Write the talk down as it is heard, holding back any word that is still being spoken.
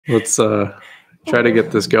Let's try to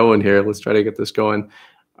get this going here. Let's try to get this going.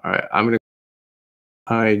 All right, I'm gonna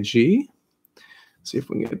IG. See if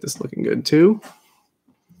we can get this looking good too.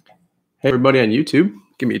 Hey everybody on YouTube,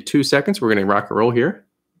 give me 2 seconds. We're gonna rock and roll here.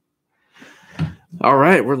 All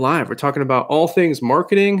right, we're live. We're talking about all things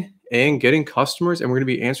marketing and getting customers, and we're gonna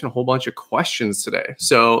be answering a whole bunch of questions today.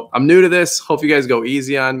 So I'm new to this. Hope you guys go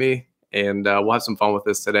easy on me, and we'll have some fun with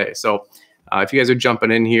this today. So if you guys are jumping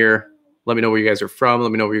in here, let me know where you guys are from.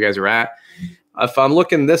 Let me know where you guys are at. If I'm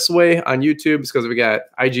looking this way on YouTube, it's because we got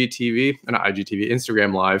IGTV, not IGTV,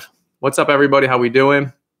 Instagram Live. What's up, everybody? How we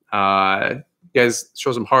doing? You guys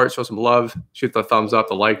show some hearts, show some love, shoot the thumbs up,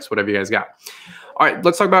 the likes, whatever you guys got. All right,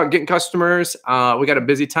 let's talk about getting customers. We got a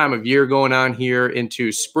busy time of year going on here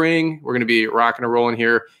into spring. We're going to be rocking and rolling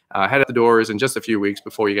here, head out the doors in just a few weeks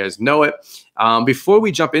before you guys know it. Before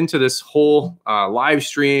we jump into this whole live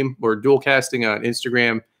stream, we're dual casting on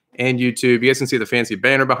Instagram and YouTube. You guys can see the fancy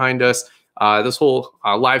banner behind us. This whole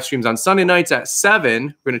live stream's on Sunday nights at 7.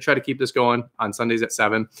 We're going to try to keep this going on Sundays at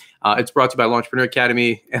 7. It's brought to you by LAWNTREPRENEUR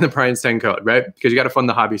Academy and the Brian's 10 code, right? Because you got to fund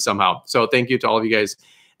the hobby somehow. So thank you to all of you guys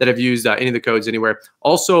that have used any of the codes anywhere.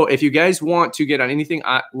 Also, if you guys want to get on anything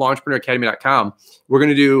at LAWNTREPRENEURacademy.com, we're going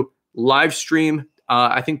to do live stream.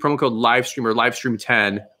 I think promo code livestream or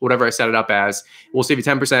livestream10, whatever I set it up as. We'll save you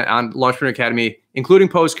 10% on LAWNTREPRENEUR Academy, including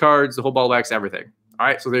postcards, the whole ball of wax, everything. All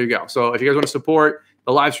right, so there you go. So if you guys want to support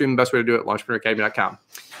the live stream, the best way to do it, LAWNTREPRENEURacademy.com.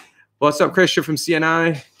 What's up, Christian from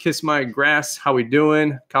CNI? Kiss My Grass. How we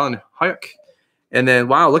doing? Colin Huyck. And then,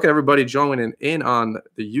 wow, look at everybody joining in on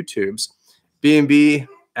the YouTubes. B&B,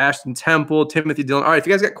 Ashton Temple, Timothy Dillon. All right, if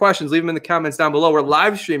you guys got questions, leave them in the comments down below. We're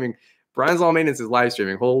live streaming. Brian's Law Maintenance is live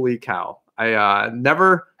streaming. Holy cow. I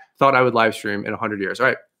never thought I would live stream in 100 years. All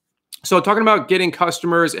right. So talking about getting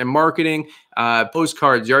customers and marketing,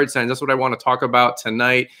 postcards, yard signs, that's what I want to talk about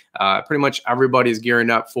tonight. Pretty much everybody's gearing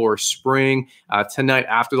up for spring. Tonight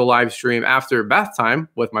after the live stream, after bath time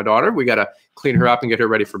with my daughter, we got to clean her up and get her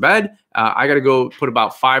ready for bed. I got to go put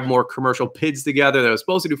about 5 more commercial PIDs together that I was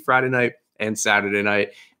supposed to do Friday night and Saturday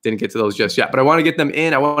night. Didn't get to those just yet, but I want to get them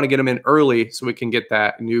in. I want to get them in early so we can get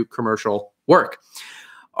that new commercial work.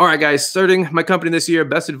 All right, guys, starting my company this year,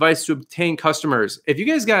 best advice to obtain customers. If you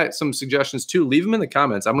guys got some suggestions too, leave them in the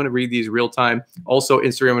comments. I'm going to read these real time. Also,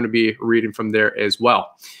 Instagram, I'm going to be reading from there as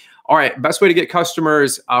well. All right, best way to get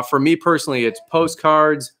customers. For me personally, it's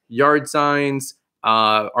postcards, yard signs,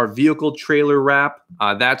 our vehicle trailer wrap.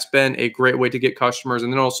 That's been a great way to get customers.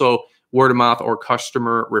 And then also word of mouth or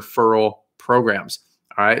customer referral programs.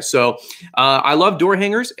 All right, so I love door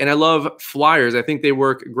hangers and I love flyers. I think they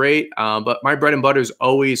work great, but my bread and butter is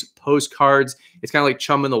always postcards. It's kind of like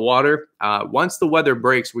chum in the water. Once the weather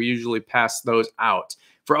breaks, we usually pass those out.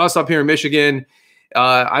 For us up here in Michigan,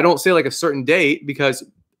 I don't say like a certain date because,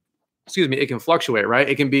 excuse me, it can fluctuate, right?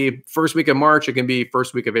 It can be first week of March. It can be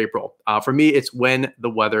first week of April. For me, it's when the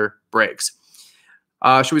weather breaks.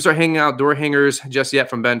 Should we start hanging out door hangers just yet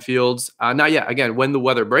from Ben Fields? Not yet. Again, when the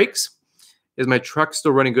weather breaks. Is my truck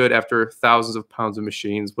still running good after thousands of pounds of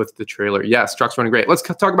machines with the trailer? Yes, truck's running great. Let's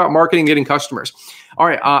talk about marketing, getting customers. All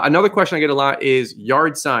right, another question I get a lot is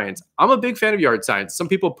yard signs. I'm a big fan of yard signs. Some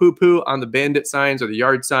people poo-poo on the bandit signs or the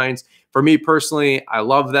yard signs. For me personally, I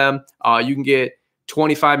love them. You can get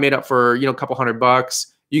 25 made up for, a couple $100.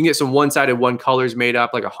 You can get some one-sided one colors made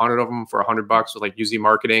up, like 100 of them for $100 with like UZ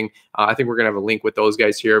Marketing. I think we're gonna have a link with those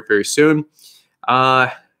guys here very soon.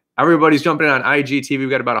 Everybody's jumping in on IGTV. We've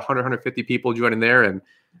got about 100, 150 people joining there. And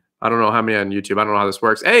I don't know how many on YouTube. I don't know how this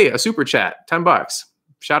works. Hey, a super chat, $10.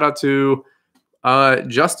 Shout out to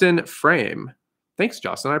Justin Frame. Thanks,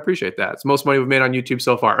 Justin. I appreciate that. It's the most money we've made on YouTube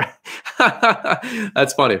so far.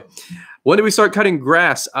 That's funny. When do we start cutting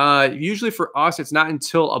grass? Usually for us, it's not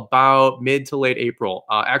until about mid to late April.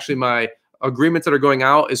 Actually, my agreements that are going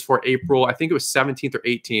out is for April. I think it was 17th or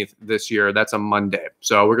 18th this year. That's a Monday.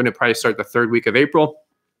 So we're going to probably start the 3rd week of April.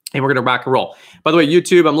 And we're going to rock and roll. By the way,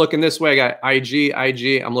 YouTube, I'm looking this way. I got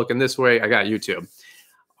IG. I'm looking this way. I got YouTube.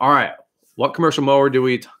 All right. What commercial mower do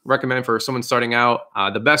we recommend for someone starting out?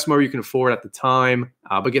 The best mower you can afford at the time,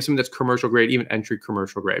 but get something that's commercial grade, even entry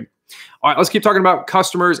commercial grade. All right, let's keep talking about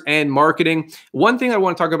customers and marketing. One thing I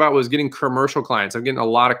want to talk about was getting commercial clients. I'm getting a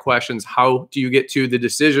lot of questions. How do you get to the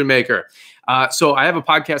decision maker? So I have a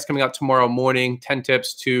podcast coming out tomorrow morning, 10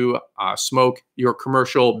 tips to smoke your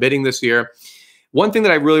commercial bidding this year. One thing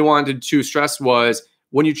that I really wanted to stress was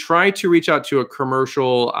when you try to reach out to a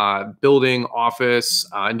commercial building, office,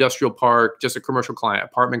 industrial park, just a commercial client,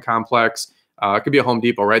 apartment complex, it could be a Home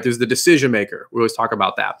Depot, right? There's the decision maker. We always talk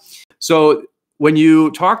about that. So when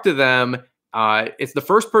you talk to them, it's the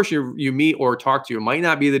first person you meet or talk to might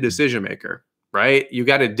not be the decision maker, right? You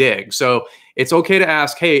got to dig. So it's okay to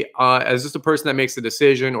ask, hey, is this the person that makes the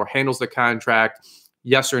decision or handles the contract?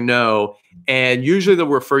 Yes or no? And usually they'll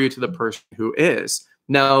refer you to the person who is.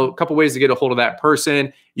 Now, a couple ways to get a hold of that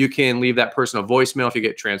person. You can leave that person a voicemail if you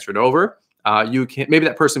get transferred over. You can, maybe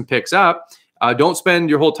that person picks up. Don't spend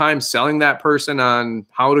your whole time selling that person on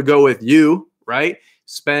how to go with you, right?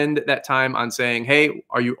 Spend that time on saying, hey,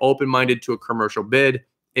 are you open-minded to a commercial bid?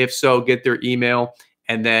 If so, get their email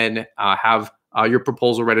and then have your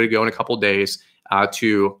proposal ready to go in a couple of days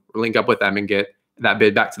to link up with them and get that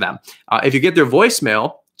bid back to them. If you get their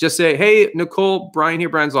voicemail, just say, hey, Nicole, Brian here,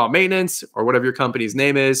 Brian's Law Maintenance, or whatever your company's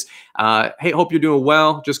name is. Hey, hope you're doing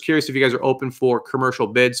well. Just curious if you guys are open for commercial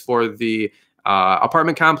bids for the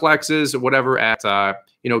apartment complexes or whatever at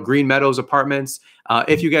Green Meadows Apartments.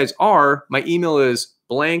 If you guys are, my email is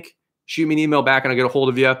blank. Shoot me an email back and I'll get a hold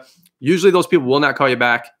of you. Usually those people will not call you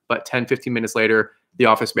back, but 10, 15 minutes later, the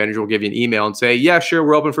office manager will give you an email and say, yeah, sure,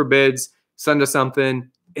 we're open for bids. Send us something.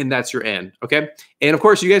 And that's your end, okay? And of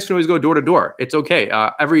course, you guys can always go door to door. It's okay.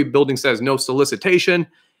 Every building says no solicitation,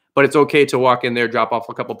 but it's okay to walk in there, drop off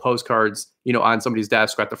a couple postcards, on somebody's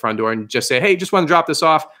desk or at the front door and just say, hey, just want to drop this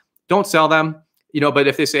off. Don't sell them, but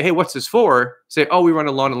if they say, hey, what's this for? Say, oh, we run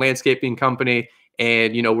a lawn and landscaping company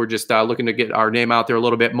and, we're just looking to get our name out there a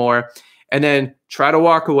little bit more. And then try to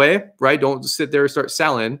walk away, right? Don't sit there and start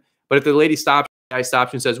selling. But if the lady stops, the guy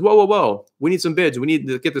stops and says, whoa, whoa, whoa, we need some bids. We need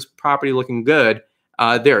to get this property looking good.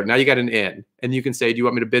 There, now you got an in. And you can say, do you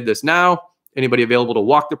want me to bid this now? Anybody available to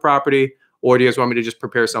walk the property? Or do you guys want me to just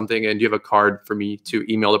prepare something and do you have a card for me to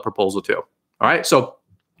email the proposal to? All right, so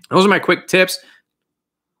those are my quick tips.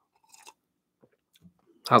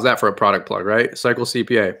 How's that for a product plug, right? Cycle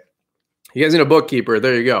CPA. You guys need a bookkeeper.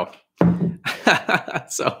 There you go.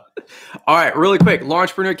 So, all right, really quick.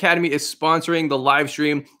 LAWNTREPRENEUR Academy is sponsoring the live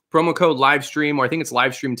stream. Promo code LIVESTREAM, or I think it's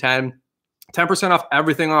LIVESTREAM10. 10% off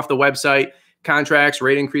everything off the website. Contracts,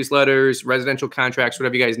 rate increase letters, residential contracts,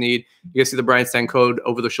 whatever you guys need. You guys see the Brian 10 code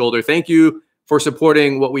over the shoulder. Thank you for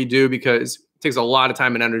supporting what we do because it takes a lot of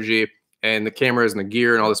time and energy and the cameras and the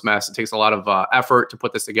gear and all this mess. It takes a lot of effort to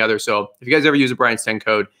put this together. So if you guys ever use a Brian 10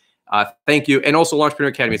 code, thank you. And also LAWNTREPRENEUR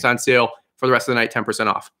Academy. It's on sale for the rest of the night,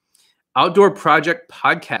 10% off. Outdoor Project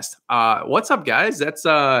Podcast. What's up, guys? That's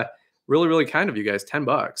really, really kind of you guys. $10.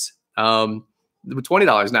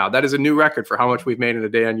 $20 now. That is a new record for how much we've made in a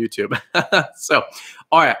day on YouTube. So,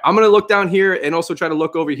 all right, I'm going to look down here and also try to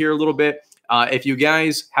look over here a little bit. If you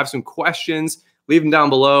guys have some questions, leave them down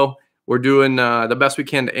below. We're doing the best we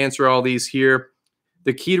can to answer all these here.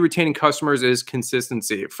 The key to retaining customers is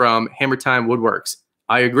consistency from Hammer Time Woodworks.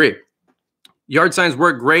 I agree. Yard signs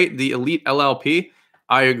work great. The Elite LLP.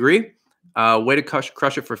 I agree. Way to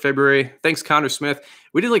crush it for February. Thanks, Connor Smith.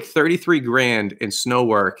 We did like 33 grand in snow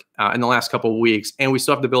work in the last couple of weeks, and we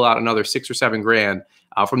still have to bill out another 6 or 7 grand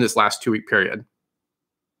from this last 2-week period.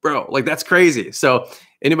 Bro, like that's crazy. So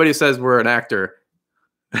anybody who says we're an actor,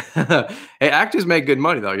 hey, actors make good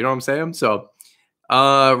money though. You know what I'm saying? So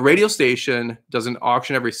radio station does an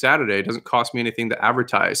auction every Saturday. It doesn't cost me anything to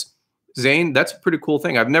advertise. Zane, that's a pretty cool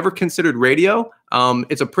thing. I've never considered radio.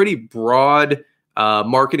 It's a pretty broad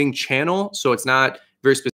marketing channel, so it's not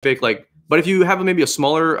very specific. But if you have maybe a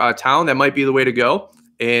smaller town, that might be the way to go.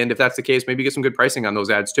 And if that's the case, maybe get some good pricing on those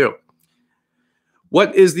ads too.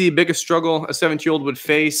 What is the biggest struggle a 17-year-old would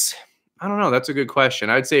face? I don't know. That's a good question.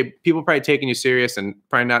 I'd say people probably taking you serious and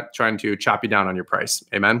probably not trying to chop you down on your price.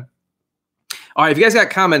 Amen. All right, if you guys got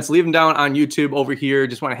comments, leave them down on YouTube over here.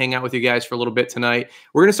 Just want to hang out with you guys for a little bit tonight.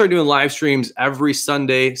 We're going to start doing live streams every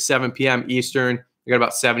Sunday, 7 p.m. Eastern. We got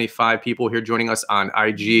about 75 people here joining us on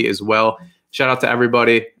IG as well. Shout out to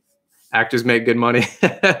everybody. Actors make good money.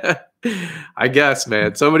 I guess,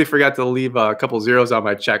 man. Somebody forgot to leave a couple zeros on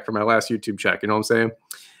my check for my last YouTube check. You know what I'm saying?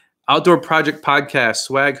 Outdoor Project Podcast,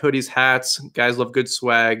 swag, hoodies, hats. Guys love good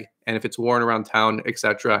swag. And if it's worn around town,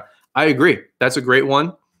 etc. I agree. That's a great one.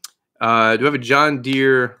 Do I have a John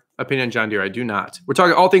Deere opinion on John Deere? I do not. We're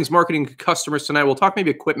talking all things marketing customers tonight. We'll talk maybe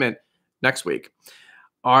equipment next week.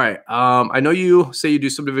 All right. I know you say you do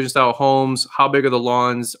subdivision style homes. How big are the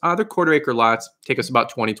lawns? They're 1/4 acre lots. Take us about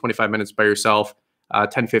 20, 25 minutes by yourself.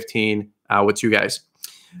 10, 15 with you guys.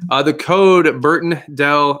 The code Burton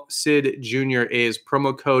Dell Sid Jr. is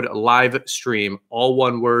promo code LIVESTREAM, all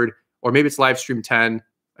one word, or maybe it's LIVESTREAM10.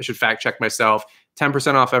 I should fact check myself.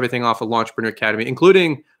 10% off everything off of LAWNTREPRENEUR Academy,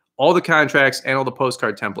 including all the contracts and all the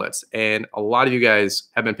postcard templates. And a lot of you guys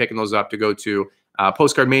have been picking those up to go to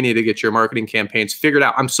Postcard Mania to get your marketing campaigns figured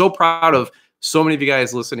out. I'm so proud of so many of you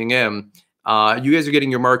guys listening in. You guys are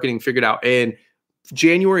getting your marketing figured out in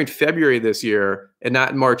January and February this year, and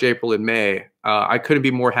not in March, April, and May. I couldn't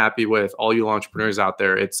be more happy with all you entrepreneurs out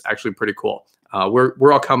there. It's actually pretty cool.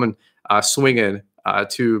 We're all coming swinging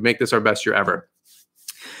to make this our best year ever.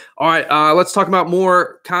 All right, let's talk about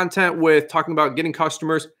more content with talking about getting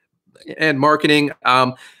customers and marketing.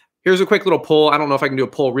 Here's a quick little poll. I don't know if I can do a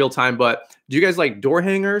poll real time, but do you guys like door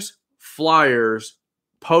hangers, flyers,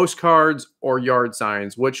 postcards, or yard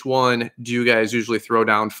signs? Which one do you guys usually throw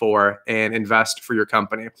down for and invest for your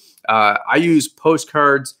company? I use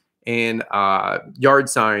postcards and yard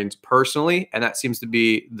signs personally, and that seems to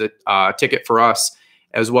be the ticket for us,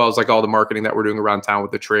 as well as like all the marketing that we're doing around town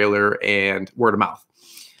with the trailer and word of mouth.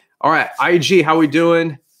 All right, IG, how we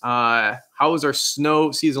doing? How is our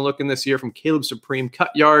snow season looking this year? From Caleb Supreme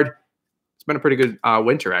Cut Yard. It's been a pretty good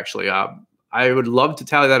winter, actually. I would love to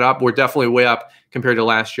tally that up. We're definitely way up compared to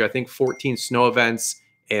last year. I think 14 snow events,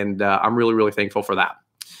 and I'm really, really thankful for that.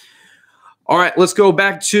 All right, let's go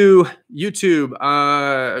back to YouTube.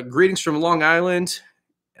 Greetings from Long Island.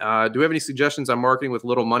 Do we have any suggestions on marketing with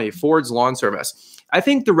little money? Ford's Lawn Service. I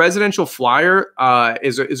think the residential flyer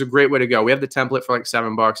is a great way to go. We have the template for like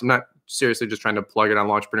 $7. I'm not seriously just trying to plug it on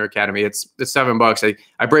LAWNTREPRENEUR Academy. It's $7.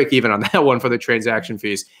 I break even on that one for the transaction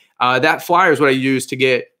fees. That flyer is what I use to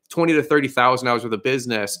get $20,000 to $30,000 worth of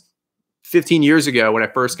business 15 years ago when I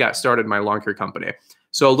first got started my lawn care company.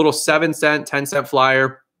 So a little 7-cent, 10-cent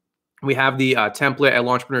flyer. We have the template at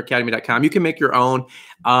LAWNTREPRENEURacademy.com. You can make your own.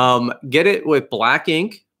 Get it with black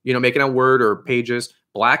ink, make it on Word or Pages,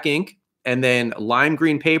 black ink, and then lime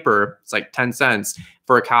green paper. It's like 10 cents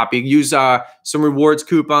for a copy. Use some rewards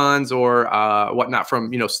coupons or whatnot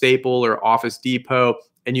from Staple or Office Depot,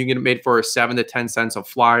 and you can get it made for 7 to 10 cents a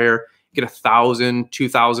flyer. Get 1,000,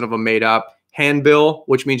 2,000 of them made up. Handbill,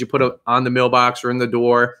 which means you put it on the mailbox or in the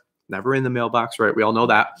door. Never in the mailbox, right? We all know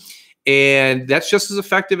that. And that's just as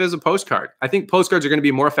effective as a postcard. I think postcards are going to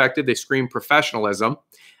be more effective. They scream professionalism,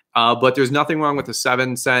 but there's nothing wrong with a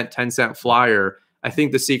 7-cent, 10-cent flyer. I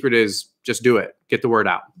think the secret is just do it. Get the word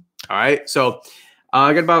out. All right. So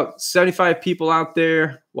I got about 75 people out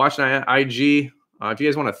there watching IG. If you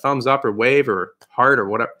guys want a thumbs up or wave or heart or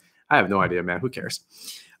whatever, I have no idea, man. Who cares?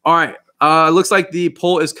 All right. Looks like the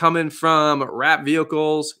poll is coming from wrap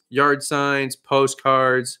vehicles, yard signs,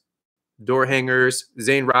 postcards, door hangers.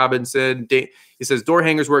 Zane Robinson, he says, door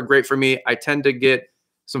hangers work great for me. I tend to get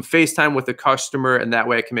some FaceTime with the customer, and that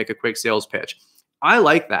way I can make a quick sales pitch. I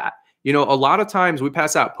like that. A lot of times we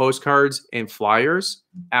pass out postcards and flyers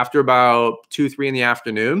after about 2, 3 in the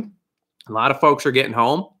afternoon. A lot of folks are getting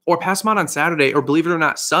home, or pass them out on Saturday, or believe it or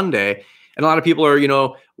not, Sunday. And a lot of people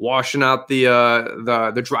are, washing out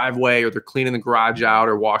the driveway, or they're cleaning the garage out,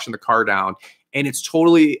 or washing the car down. And it's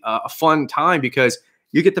totally a fun time because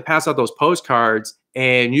you get to pass out those postcards.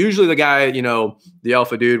 And usually the guy, the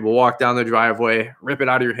alpha dude will walk down the driveway, rip it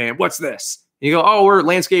out of your hand. What's this? And you go, oh, we're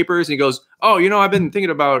landscapers. And he goes, oh, I've been thinking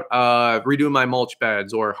about redoing my mulch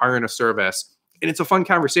beds or hiring a service. And it's a fun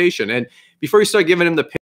conversation. And before you start giving him the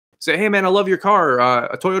pitch, say, hey, man, I love your car.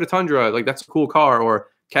 A Toyota Tundra, like that's a cool car. Or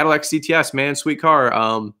Cadillac CTS, man, sweet car.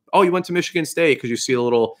 Oh, you went to Michigan State because you see a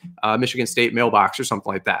little Michigan State mailbox or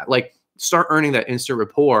something like that. Like start earning that instant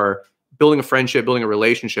rapport, building a friendship, building a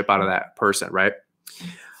relationship out of that person, right?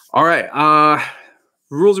 All right.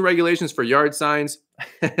 Rules and regulations for yard signs.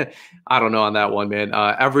 I don't know on that one, man.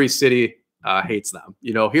 Every city hates them.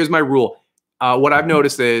 Here's my rule. What I've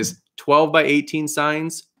noticed is 12 by 18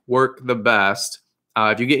 signs work the best.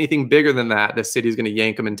 If you get anything bigger than that, the city's going to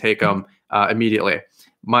yank them and take them immediately.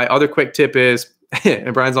 My other quick tip is,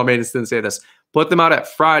 and Brian's all maintenance didn't say this, put them out at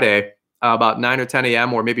Friday about 9 or 10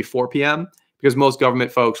 a.m. or maybe 4 p.m. because most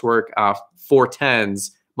government folks work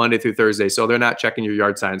 410s Monday through Thursday. So they're not checking your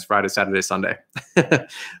yard signs Friday, Saturday, Sunday.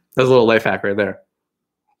 That's a little life hack right there.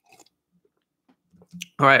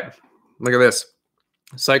 All right, look at this.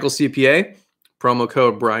 Cycle CPA, promo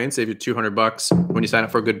code Brian, save you $200 when you sign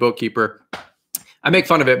up for a good bookkeeper. I make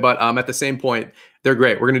fun of it, but at the same point, they're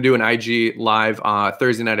great. We're going to do an IG live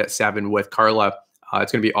Thursday night at 7 with Carla.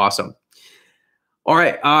 It's going to be awesome. All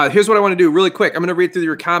right, here's what I want to do really quick. I'm going to read through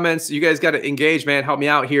your comments. You guys got to engage, man. Help me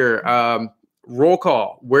out here. Roll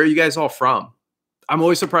call. Where are you guys all from? I'm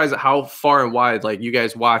always surprised at how far and wide you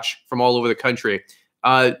guys watch from all over the country.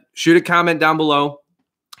 Shoot a comment down below.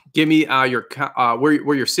 Give me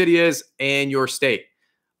where your city is and your state.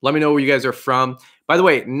 Let me know where you guys are from. By the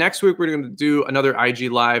way, next week we're going to do another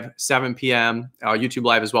IG live, 7 p.m., YouTube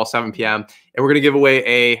live as well, 7 p.m. And we're going to give away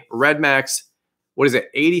a Red Max,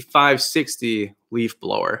 8560 leaf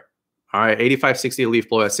blower. All right, 8560 leaf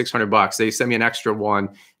blower, that's $600. They sent me an extra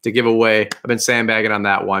one to give away. I've been sandbagging on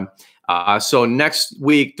that one. So next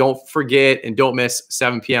week, don't forget and don't miss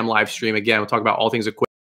 7 p.m. live stream. Again, we'll talk about all things equipment,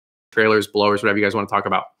 trailers, blowers, whatever you guys want to talk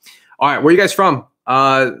about. All right, where are you guys from?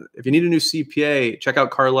 If you need a new CPA, check out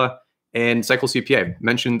Carla and Cycle CPA.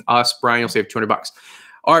 Mention us, Brian, you'll save 200 bucks.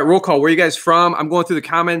 All right, roll call. Where are you guys from? I'm going through the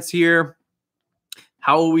comments here.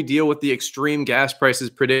 How will we deal with the extreme gas prices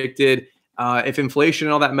predicted? If inflation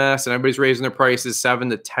and all that mess and everybody's raising their prices 7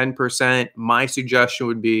 to 10%, my suggestion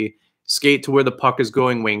would be skate to where the puck is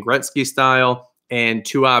going, Wayne Gretzky style, and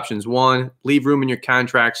 2 options. 1, leave room in your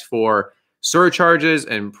contracts for surcharges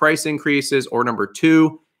and price increases, or number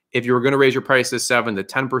 2, if you were going to raise your prices 7 to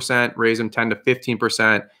 10%, raise them 10 to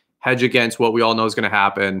 15%, hedge against what we all know is going to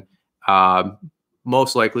happen,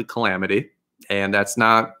 most likely calamity. And that's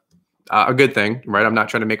not a good thing, right? I'm not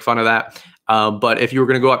trying to make fun of that. But if you were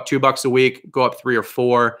going to go up $2 a week, go up 3 or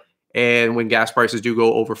 4, and when gas prices do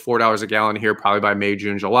go over $4 a gallon here, probably by May,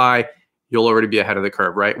 June, July, you'll already be ahead of the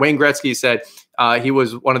curve, right? Wayne Gretzky said he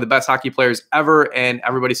was one of the best hockey players ever, and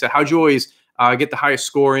everybody said, how'd you always get the highest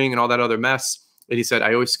scoring and all that other mess? And he said,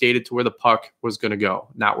 I always skated to where the puck was going to go,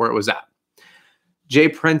 not where it was at. Jay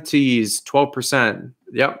Prentice, 12%.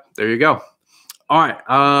 Yep, there you go. All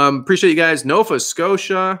right, appreciate you guys. Nova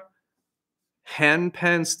Scotia,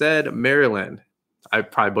 Hempstead, Maryland. I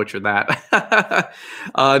probably butchered that.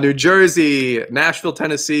 New Jersey, Nashville,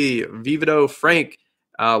 Tennessee, Vito, Frank,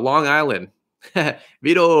 Long Island,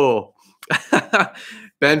 Vito,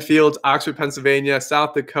 Benfield, Oxford, Pennsylvania,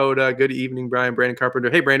 South Dakota. Good evening, Brian. Brandon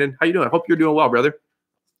Carpenter. Hey, Brandon, how you doing? Hope you're doing well, brother.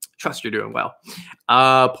 Trust you're doing well.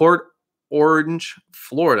 Port Orange,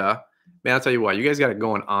 Florida. Man, I'll tell you what, you guys got it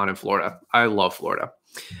going on in Florida. I love Florida.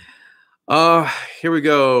 Here we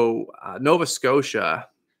go. Nova Scotia.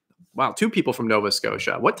 Wow, 2 people from Nova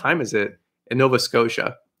Scotia. What time is it in Nova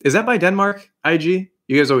Scotia? Is that by Denmark, IG?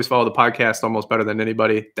 You guys always follow the podcast almost better than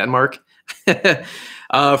anybody. Denmark.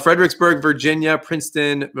 Fredericksburg, Virginia,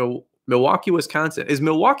 Princeton, Milwaukee, Wisconsin. Is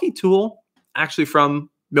Milwaukee Tool actually from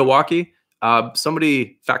Milwaukee?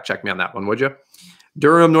 Somebody fact check me on that one, would you?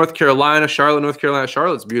 Durham, North Carolina, Charlotte, North Carolina.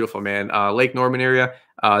 Charlotte's beautiful, man. Lake Norman area.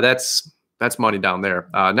 That's money down there.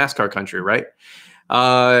 NASCAR country, right?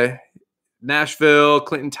 Nashville,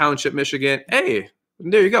 Clinton Township, Michigan. Hey,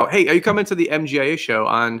 there you go. Hey, are you coming to the MGIA show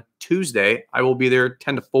on Tuesday? I will be there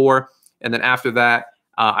 10 to 4. And then after that,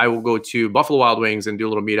 I will go to Buffalo Wild Wings and do a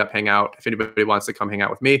little meetup, hang out. If anybody wants to come hang out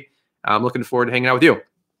with me, I'm looking forward to hanging out with you.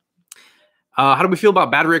 How do we feel about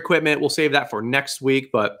battery equipment? We'll save that for next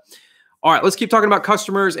week. But all right, let's keep talking about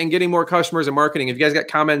customers and getting more customers and marketing. If you guys got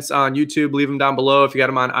comments on YouTube, leave them down below. If you got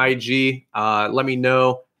them on IG, let me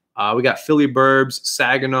know. We got Philly Burbs,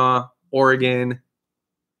 Saginaw, Oregon,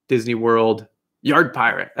 Disney World, Yard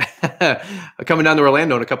Pirate. Coming down to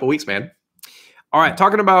Orlando in a couple weeks, man. All right,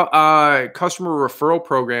 talking about customer referral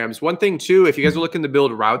programs. One thing, too, if you guys are looking to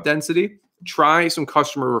build route density, try some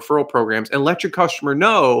customer referral programs and let your customer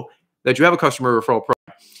know that you have a customer referral program.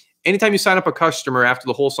 Anytime you sign up a customer after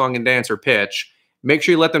the whole song and dance or pitch, make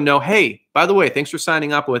sure you let them know, hey, by the way, thanks for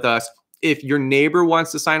signing up with us. If your neighbor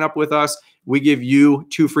wants to sign up with us, we give you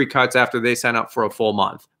 2 free cuts after they sign up for a full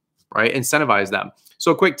month, right? Incentivize them.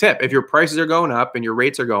 So a quick tip, if your prices are going up and your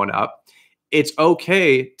rates are going up, it's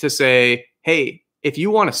okay to say, hey, if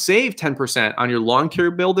you want to save 10% on your lawn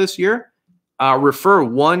care bill this year, refer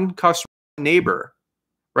 1 customer neighbor,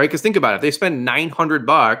 right? Because think about it. If they spend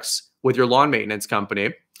 $900 with your lawn maintenance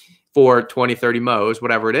company for 20, 30 mows,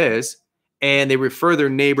 whatever it is, and they refer their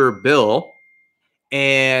neighbor Bill,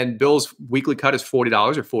 and Bill's weekly cut is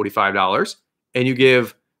 $40 or $45, and you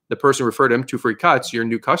give the person who referred him 2 free cuts, your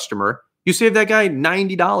new customer, you save that guy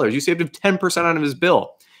 $90. You saved him 10% out of his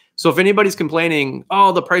bill. So if anybody's complaining,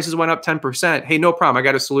 oh, the prices went up 10%, hey, no problem. I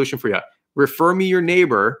got a solution for you. Refer me your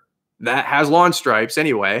neighbor that has lawn stripes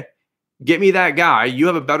anyway. Get me that guy. You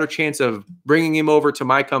have a better chance of bringing him over to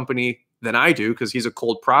my company than I do because he's a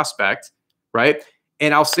cold prospect, right?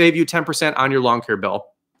 And I'll save you 10% on your lawn care bill.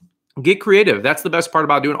 Get creative. That's the best part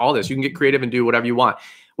about doing all this. You can get creative and do whatever you want.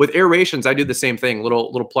 With aerations, I do the same thing.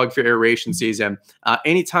 Little plug for aeration season.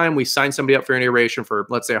 Anytime we sign somebody up for an aeration for,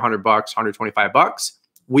 let's say, $100, $125,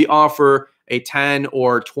 we offer a $10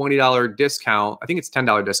 or $20 discount. I think it's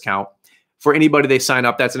 $10 discount for anybody they sign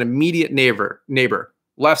up. That's an immediate neighbor,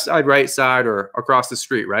 left side, right side, or across the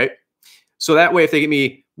street, right? So that way, if they get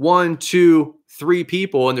me 1, 2, 3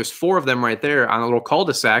 people, and there's 4 of them right there on a little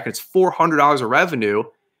cul-de-sac, and it's $400 of revenue.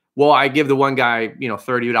 Well, I give the one guy,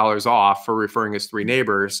 $30 off for referring his 3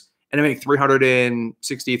 neighbors, and I make $360,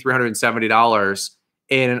 $370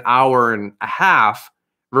 in an hour and a half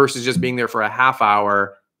versus just being there for a half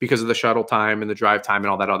hour because of the shuttle time and the drive time and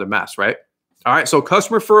all that other mess, right? All right, so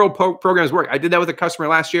customer referral programs work. I did that with a customer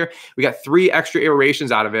last year. We got 3 extra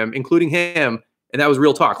aerations out of him, including him, and that was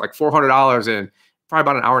real talk, like $400 and probably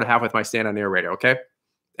about an hour and a half with my stand-on air radio, okay?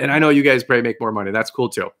 And I know you guys probably make more money. That's cool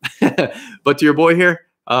too. But to your boy here,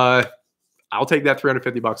 I'll take that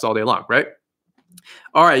 350 bucks all day long, right?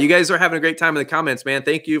 All right, you guys are having a great time in the comments, man.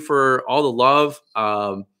 Thank you for all the love.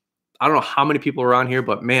 I don't know how many people are on here,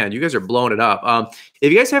 but man, you guys are blowing it up.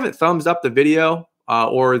 If you guys haven't thumbs up the video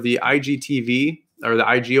or the IGTV or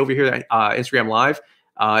the IG over here, Instagram Live,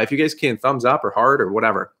 if you guys can thumbs up or heart or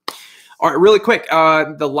whatever. All right, really quick,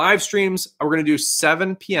 the live streams, we're going to do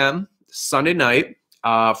 7 p.m. Sunday night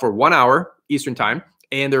for 1 hour Eastern time,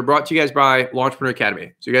 and they're brought to you guys by LAWNTREPRENEUR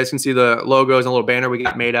Academy. So you guys can see the logos and a little banner we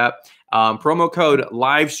got made up. Promo code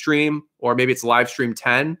LIVESTREAM, or maybe it's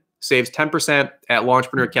LIVESTREAM10, saves 10% at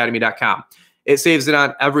LAWNTREPRENEURacademy.com. It saves it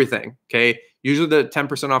on everything, okay? Usually the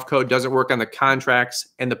 10% off code doesn't work on the contracts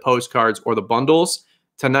and the postcards or the bundles.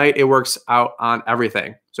 Tonight, it works out on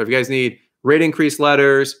everything. So if you guys need rate increase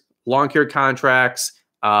letters, lawn care contracts,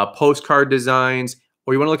 postcard designs,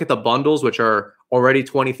 or you want to look at the bundles, which are already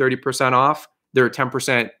 20, 30% off, they're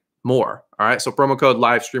 10% more. All right. So promo code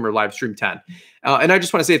LIVESTREAM or LIVESTREAM10. And I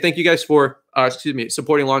just want to say thank you guys for,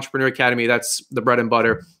 supporting LAWNTREPRENEUR Academy. That's the bread and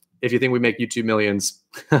butter. If you think we make YouTube millions,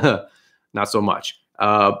 not so much.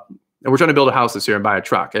 And we're trying to build a house this year and buy a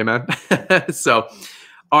truck. Amen. So,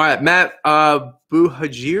 all right, Matt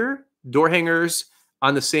Buhajir, door hangers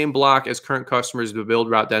on the same block as current customers to build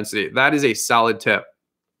route density. That is a solid tip.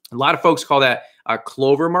 A lot of folks call that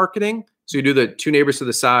clover marketing. So you do the 2 neighbors to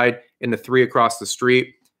the side and the 3 across the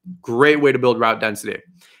street. Great way to build route density.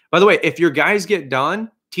 By the way, if your guys get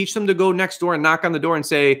done, teach them to go next door and knock on the door and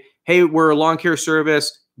say, hey, we're a lawn care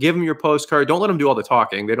service. Give them your postcard. Don't let them do all the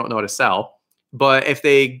talking. They don't know how to sell. But if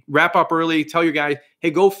they wrap up early, tell your guy, hey,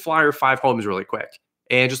 go flyer 5 homes really quick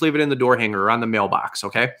and just leave it in the door hanger or on the mailbox,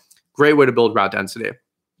 okay? Great way to build route density.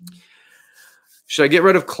 Should I get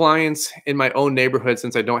rid of clients in my own neighborhood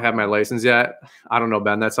since I don't have my license yet? I don't know,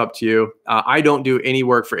 Ben. That's up to you. I don't do any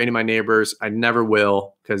work for any of my neighbors. I never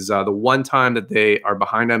will, because the one time that they are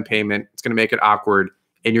behind on payment, it's going to make it awkward,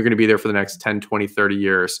 and you're going to be there for the next 10, 20, 30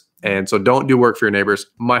 years. And so don't do work for your neighbors,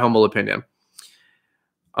 my humble opinion.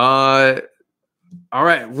 All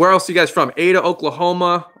right. Where else are you guys from? Ada,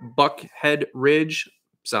 Oklahoma, Buckhead Ridge.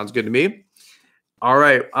 Sounds good to me. All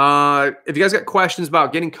right. If you guys got questions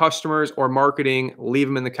about getting customers or marketing, leave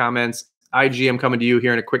them in the comments. IG, I'm coming to you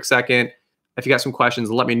here in a quick second. If you got some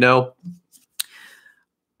questions, let me know.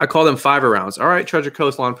 I call them 5 rounds. All right. Treasure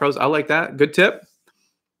Coast Lawn Pros. I like that. Good tip.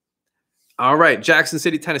 All right. Jackson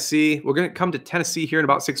City, Tennessee. We're going to come to Tennessee here in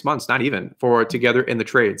about 6 months, not even, for Together in the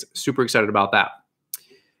Trades. Super excited about that.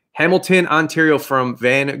 Hamilton, Ontario from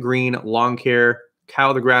Van Green Lawn Care.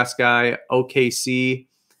 Kyle the Grass Guy, OKC.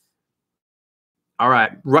 All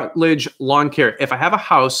right, Rutledge Lawn Care. If I have a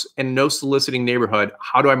house in no soliciting neighborhood,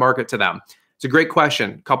 how do I market to them? It's a great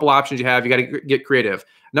question. Couple options you have. You got to get creative.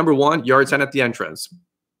 Number 1, yard sign at the entrance,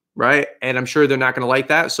 right? And I'm sure they're not going to like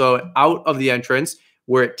that. So out of the entrance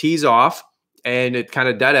where it tees off and it kind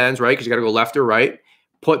of dead ends, right? Because you got to go left or right.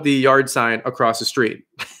 Put the yard sign across the street.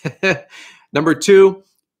 Number 2,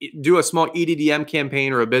 do a small EDDM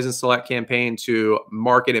campaign or a business select campaign to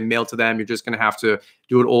market and mail to them. You're just going to have to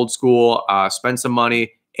do it old school, spend some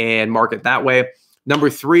money and market that way. Number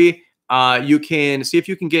 3, you can see if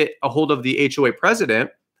you can get a hold of the HOA president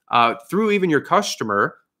through even your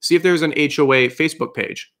customer. See if there's an HOA Facebook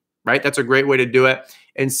page, right? That's a great way to do it.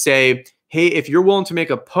 And say, hey, if you're willing to make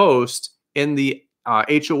a post in the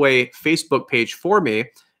HOA Facebook page for me,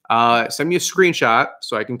 send me a screenshot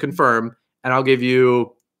so I can confirm, and I'll give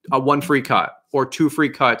you a 1 free cut or 2 free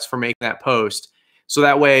cuts for making that post. So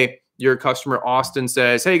that way your customer Austin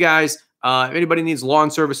says, hey guys, if anybody needs lawn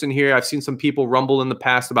service in here, I've seen some people rumble in the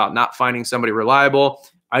past about not finding somebody reliable.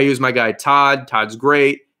 I use my guy Todd. Todd's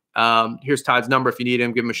great. Here's Todd's number. If you need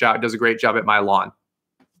him, give him a shout. He does a great job at my lawn.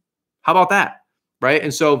 How about that? Right?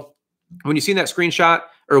 And so when you see that screenshot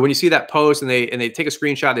or when you see that post and they take a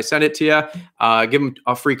screenshot, they send it to you, give them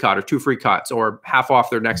a free cut or 2 free cuts or half off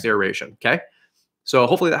their next aeration. Okay. So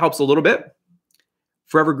hopefully that helps a little bit.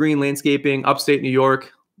 Forever Green Landscaping, upstate New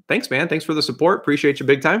York. Thanks, man. Thanks for the support. Appreciate you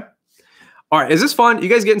big time. All right. Is this fun? You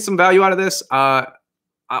guys getting some value out of this?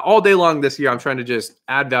 All day long this year, I'm trying to just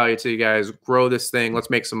add value to you guys, grow this thing.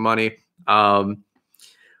 Let's make some money.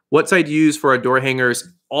 What site do you use for our door hangers?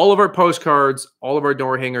 All of our postcards, all of our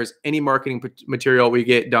door hangers, any marketing material we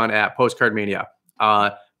get done at Postcard Mania.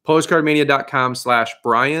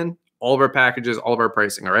 Postcardmania.com/Brian. All of our packages, all of our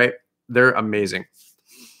pricing. All right. They're amazing.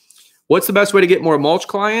 What's the best way to get more mulch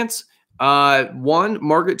clients? 1,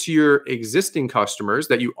 market to your existing customers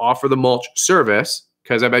that you offer the mulch service,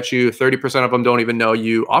 because I bet you 30% of them don't even know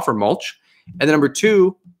you offer mulch. And then number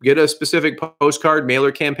 2, get a specific postcard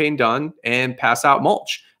mailer campaign done and pass out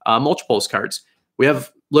mulch postcards. We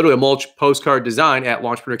have literally a mulch postcard design at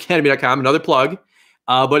LAWNTREPRENEURacademy.com. Another plug.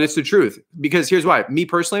 But it's the truth, because here's why. Me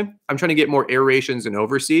personally, I'm trying to get more aerations and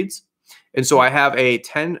overseeds. And so I have a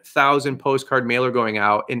 10,000 postcard mailer going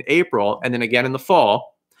out in April and then again in the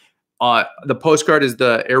fall. The postcard is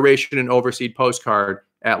the aeration and overseed postcard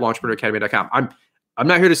at LAWNTREPRENEURacademy.com. I'm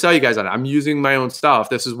not here to sell you guys on it. I'm using my own stuff.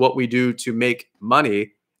 This is what we do to make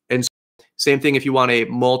money. And so same thing if you want a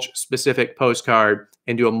mulch specific postcard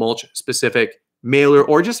and do a mulch specific mailer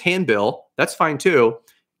or just handbill, that's fine too.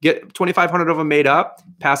 Get 2,500 of them made up,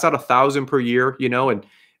 pass out 1,000 per year, you know, and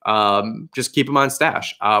just keep them on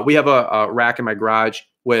stash. We have a rack in my garage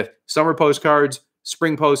with summer postcards,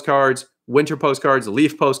 spring postcards, winter postcards,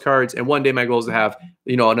 leaf postcards. And one day my goal is to have,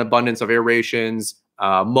 you know, an abundance of aerations,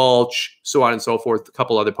 mulch, so on and so forth, a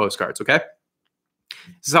couple other postcards. Okay.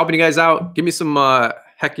 This is helping you guys out. Give me some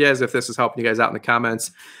heck yes if this is helping you guys out in the comments.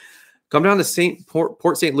 Come down to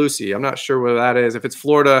Port St. Lucie. I'm not sure where that is. If it's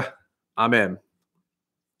Florida, I'm in.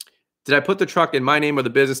 Did I put the truck in my name or the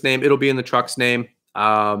business name? It'll be in the truck's name.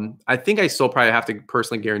 I think I still probably have to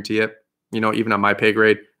personally guarantee it, you know, even on my pay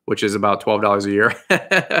grade, which is about $12 a year.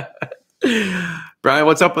 Brian,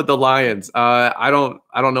 what's up with the Lions? I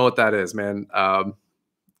don't know what that is, man.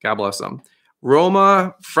 God bless them.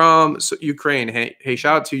 Roma from Ukraine. Hey,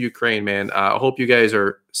 shout out to Ukraine, man. I hope you guys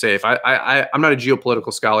are safe. I'm not a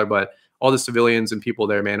geopolitical scholar, but all the civilians and people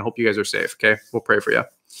there, man, I hope you guys are safe. Okay. We'll pray for you.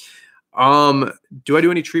 Do I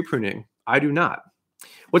do any tree pruning? I do not.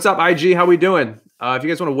 What's up, IG? How we doing? If you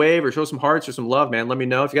guys want to wave or show some hearts or some love, man, let me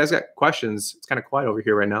know. If you guys got questions, it's kind of quiet over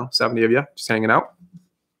here right now. 70 of you just hanging out.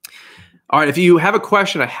 All right. If you have a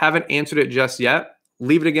question, I haven't answered it just yet,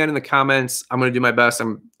 leave it again in the comments. I'm going to do my best.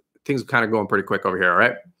 Things are kind of going pretty quick over here. All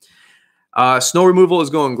right. Snow removal is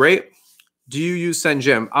going great. Do you use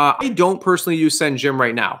SendJim? I don't personally use SendJim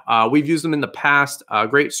right now. We've used them in the past.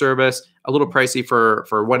 Great service, a little pricey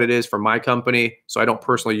for what it is for my company. So I don't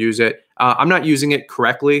personally use it. I'm not using it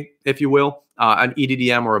correctly, if you will. An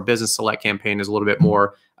EDDM or a business select campaign is a little bit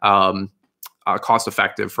more cost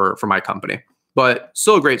effective for my company, but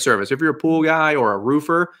still a great service. If you're a pool guy or a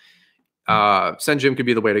roofer, SendJim could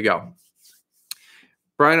be the way to go.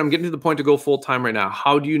 Brian, I'm getting to the point to go full time right now.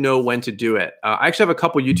 How do you know when to do it? I actually have a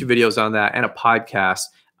couple YouTube videos on that and a podcast.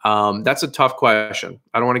 That's a tough question.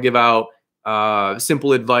 I don't want to give out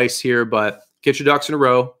simple advice here, but get your ducks in a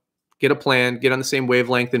row, get a plan, get on the same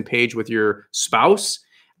wavelength and page with your spouse.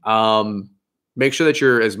 Make sure that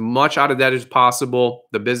you're as much out of debt as possible.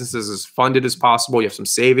 The business is as funded as possible. You have some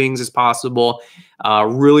savings as possible.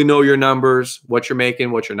 Really know your numbers, what you're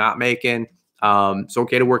making, what you're not making. It's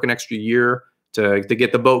okay to work an extra year to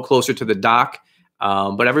get the boat closer to the dock.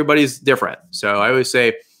 But everybody's different. So I always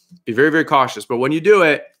say, be very, very cautious. But when you do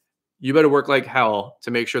it, you better work like hell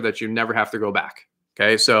to make sure that you never have to go back.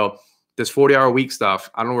 Okay. So this 40-hour week stuff,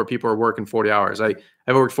 I don't know where people are working 40 hours. I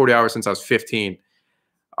haven't worked 40 hours since I was 15.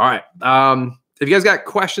 All right. If you guys got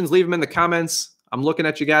questions, leave them in the comments. I'm looking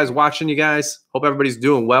at you guys, watching you guys. Hope everybody's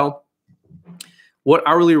doing well. What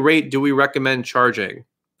hourly rate do we recommend charging?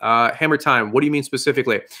 Hammer time. What do you mean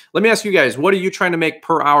specifically? Let me ask you guys, what are you trying to make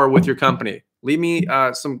per hour with your company? Leave me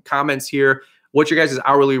some comments here. What's your guys'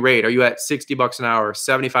 hourly rate? Are you at 60 bucks an hour,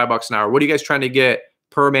 75 bucks an hour? What are you guys trying to get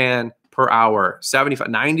per man per hour? 75,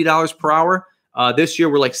 $90 per hour? This year,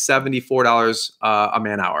 we're like $74 a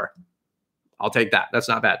man hour. I'll take that. That's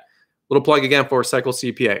not bad. Little plug again for Cycle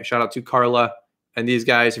CPA. Shout out to Carla and these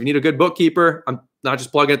guys. If you need a good bookkeeper, I'm not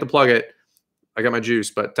just plugging it to plug it. I got my juice,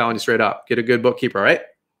 but telling you straight up, get a good bookkeeper, all right?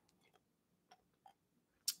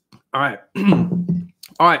 All right.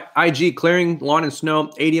 All right. IG, clearing lawn and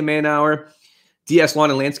snow, 80 a man hour. DS lawn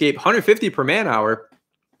and landscape, 150 per man hour.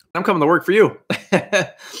 I'm coming to work for you.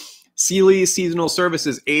 Sealy seasonal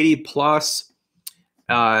services, 80 plus.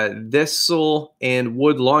 Thistle and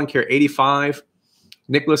wood lawn care, 85.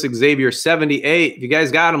 Nicholas Xavier, 78. If you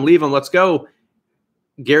guys got them, leave them. Let's go.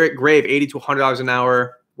 Garrett Grave, $80 to $100 an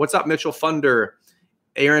hour. What's up, Mitchell Funder?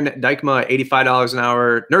 Aaron Dykma, $85 an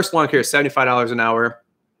hour. Nurse Lawn Care, $75 an hour.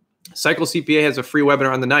 Cycle CPA has a free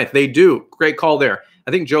webinar on the 9th. They do. Great call there.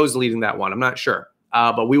 I think Joe's leading that one. I'm not sure,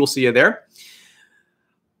 but we will see you there.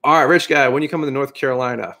 All right, rich guy, when you come to North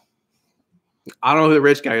Carolina, I don't know who the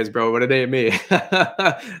rich guy is, bro, but it ain't me.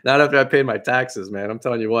 Not after I paid my taxes, man. I'm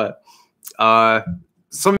telling you what.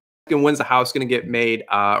 Some when's the house going to get made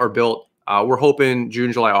or built? We're hoping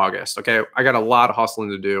June, July, August. Okay, I got a lot of hustling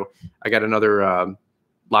to do. I got another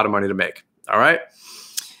lot of money to make. All right.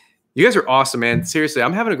 You guys are awesome, man. Seriously,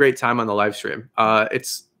 I'm having a great time on the live stream.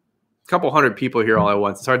 It's a couple hundred people here all at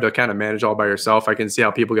once. It's hard to kind of manage all by yourself. I can see how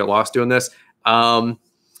people get lost doing this.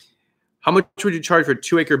 How much would you charge for a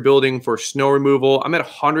 2-acre building for snow removal? I'm at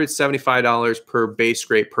 $175 per base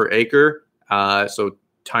rate per acre. So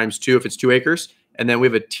times 2 if it's 2 acres. And then we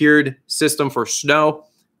have a tiered system for snow,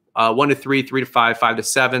 1 to 3, 3 to 5, 5 to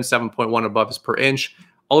 7, 7.1 above is per inch.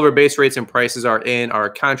 All of our base rates and prices are in our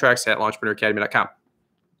contracts at LAWNTREPRENEURacademy.com.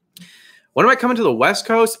 When am I coming to the West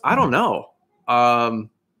Coast? I don't know.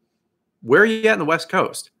 Where are you at in the West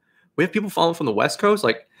Coast? We have people following from the West Coast,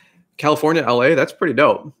 like California, LA. That's pretty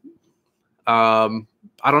dope. I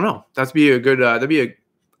don't know. That'd be a good. I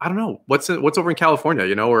don't know what's over in California.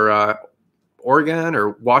 You know, or Oregon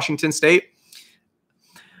or Washington State.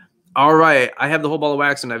 All right, I have the whole ball of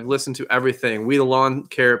wax, and I've listened to everything. We the Lawn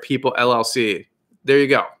Care People LLC. There you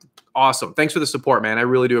go. Awesome. Thanks for the support, man. I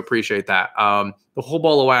really do appreciate that. The whole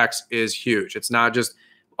ball of wax is huge. It's not just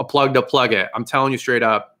a plug to plug it. I'm telling you straight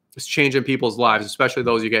up, it's changing people's lives, especially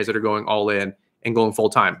those of you guys that are going all in and going full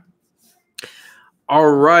time.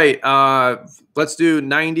 All right, let's do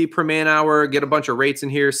 90 per man hour. Get a bunch of rates in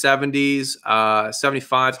here, 70s,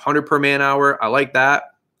 75s, 100 per man hour. I like that.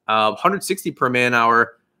 160 per man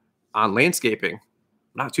hour on landscaping.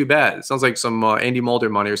 Not too bad. It sounds like some Andy Mulder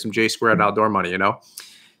money or some J Squared outdoor money, you know.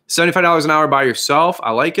 $75 an hour by yourself.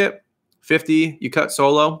 I like it. 50, you cut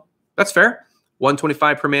solo. That's fair.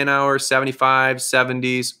 125 per man hour, 75,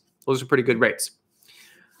 70s. Those are pretty good rates.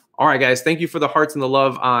 All right, guys. Thank you for the hearts and the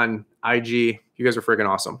love on IG. You guys are freaking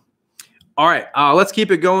awesome. All right, let's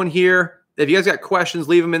keep it going here. If you guys got questions,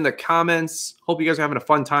 leave them in the comments. Hope you guys are having a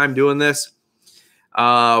fun time doing this.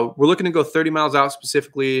 We're looking to go 30 miles out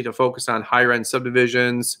specifically to focus on higher end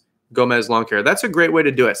subdivisions, Gomez Lawn Care. That's a great way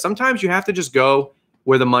to do it. Sometimes you have to just go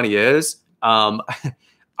where the money is. I'm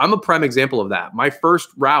a prime example of that. My first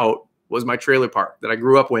route was my trailer park that I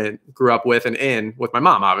grew up with and in with my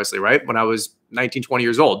mom, obviously, right? When I was 19, 20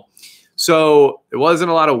 years old. So it wasn't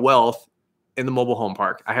a lot of wealth in the mobile home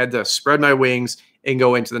park. I had to spread my wings and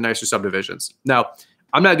go into the nicer subdivisions. Now,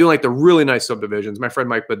 I'm not doing like the really nice subdivisions. My friend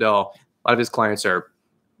Mike Bedell, a lot of his clients they're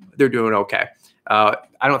doing okay. I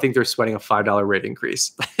don't think they're sweating a $5 rate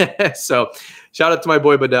increase. So shout out to my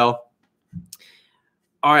boy Bedell.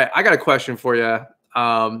 All right, I got a question for you.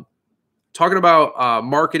 Talking about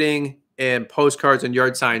marketing and postcards and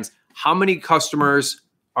yard signs, how many customers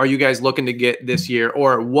are you guys looking to get this year?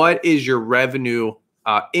 Or what is your revenue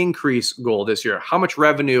increase goal this year? How much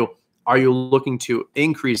revenue are you looking to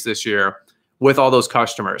increase this year with all those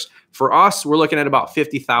customers? For us, we're looking at about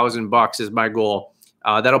 $50,000 is my goal.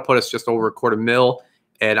 That'll put us just over $250,000,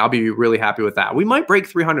 and I'll be really happy with that. We might break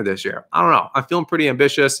 300 this year. I don't know. I'm feeling pretty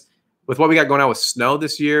ambitious with what we got going on with snow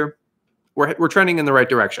this year. We're trending in the right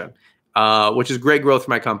direction, which is great growth for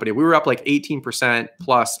my company. We were up like 18%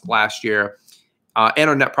 plus last year, and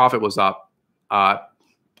our net profit was up.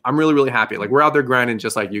 I'm really, really happy. Like, we're out there grinding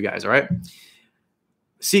just like you guys, all right?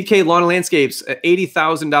 CK Lawn and Landscapes,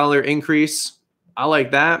 $80,000 increase. I like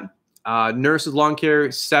that. Nurses Lawn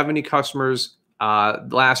Care, 70 customers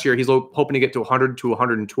last year. He's hoping to get to 100 to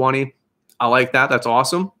 120. I like that. That's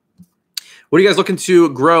awesome. What are you guys looking to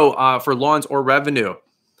grow for lawns or revenue?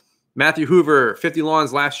 Matthew Hoover, 50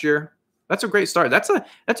 lawns last year. That's a great start. That's a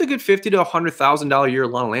good $50,000 to $100,000 a year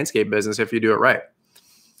lawn and landscape business if you do it right.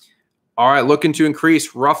 All right, looking to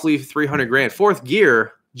increase roughly 300 grand. Fourth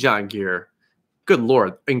gear, John Gear. Good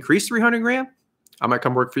Lord, increase 300 grand? I might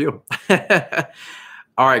come work for you.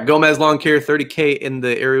 All right, Gomez Lawn Care, 30K in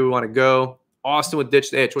the area we want to go. Austin with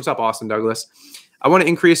Ditch to Itch. What's up, Austin Douglas? I want to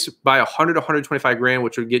increase by 100 to 125 grand,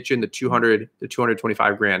 which would get you in the 200 to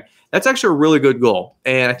 225 grand. That's actually a really good goal.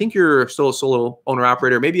 And I think you're still a solo owner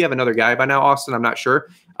operator. Maybe you have another guy by now, Austin. I'm not sure.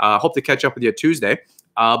 Hope to catch up with you Tuesday.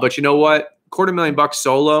 But you know what? $250,000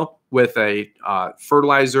 solo with a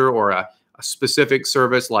fertilizer or a specific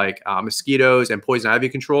service like mosquitoes and poison ivy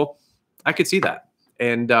control. I could see that.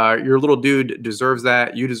 And your little dude deserves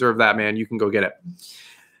that. You deserve that, man. You can go get it.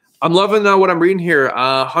 I'm loving what I'm reading here.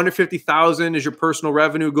 150,000 is your personal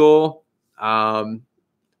revenue goal. Man,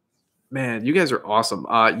 you guys are awesome.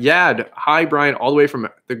 Yad, hi, Brian, all the way from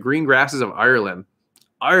the green grasses of Ireland.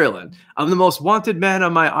 Ireland. I'm the most wanted man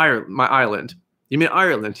on my island. You mean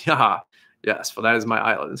Ireland? Yeah. Yes, well, that is my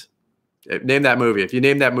island. Name that movie. If you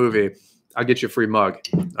name that movie, I'll get you a free mug.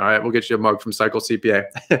 All right, we'll get you a mug from Cycle CPA.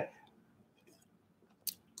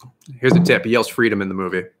 Here's a tip. He yells freedom in the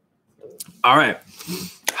movie. All right.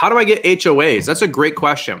 How do I get HOAs? That's a great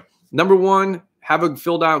question. Number one, have a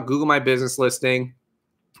filled out Google My Business listing.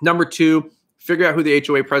 Number two, figure out who the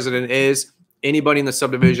HOA president is. Anybody in the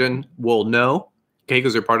subdivision will know, okay,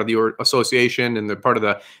 because they're part of the association and they're part of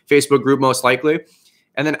the Facebook group most likely.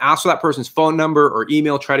 And then ask for that person's phone number or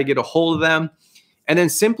email, try to get a hold of them. And then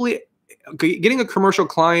simply getting a commercial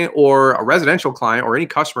client or a residential client or any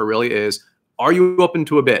customer really is, are you open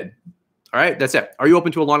to a bid? All right, that's it. Are you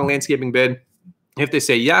open to a lawn and landscaping bid? If they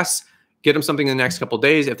say yes, get them something in the next couple of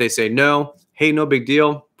days. If they say no, hey, no big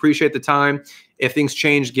deal. Appreciate the time. If things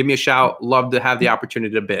change, give me a shout. Love to have the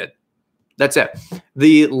opportunity to bid. That's it.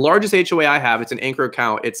 The largest HOA I have, it's an anchor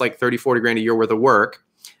account. It's like 30, 40 grand a year worth of work.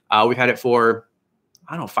 We've had it for,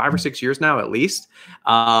 I don't know, 5 or 6 years now, at least.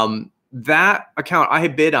 That account I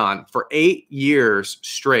had bid on for 8 years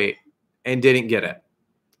straight and didn't get it.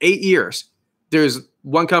 8 years. There's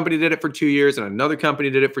one company did it for 2 years, and another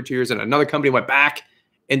company did it for 2 years, and another company went back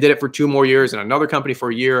and did it for 2 more years, and another company for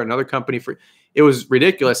a year, another company for, it was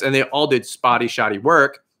ridiculous. And they all did spotty, shoddy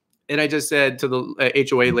work. And I just said to the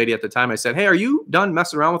HOA lady at the time, I said, hey, are you done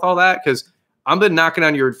messing around with all that? Because I've been knocking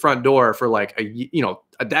on your front door for like a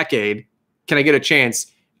decade. Can I get a chance?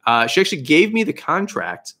 She actually gave me the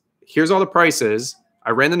contract. Here's all the prices.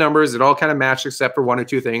 I ran the numbers. It all kind of matched except for 1 or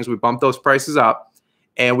 2 things. We bumped those prices up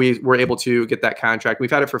and we were able to get that contract. We've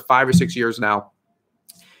had it for 5 or 6 years now.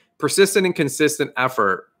 Persistent and consistent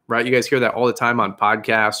effort, right? You guys hear that all the time on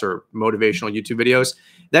podcasts or motivational YouTube videos.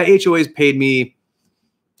 That HOA's paid me,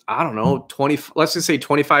 I don't know, let's just say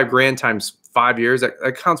 25 grand times 5 years. That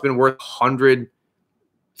account's been worth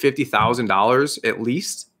 $150,000 at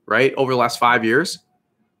least, right? Over the last 5 years.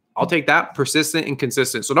 I'll take that. Persistent and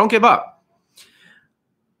consistent. So don't give up.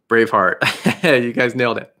 Braveheart. You guys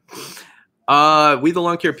nailed it. We the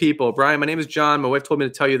Lawn Care people. Brian, my name is John. My wife told me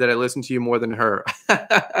to tell you that I listen to you more than her.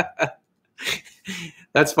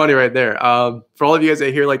 That's funny right there. For all of you guys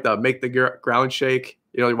that hear like the make the ground shake,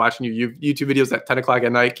 you're watching your YouTube videos at 10 o'clock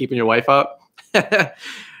at night, keeping your wife up.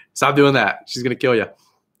 Stop doing that. She's going to kill you.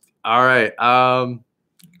 All right.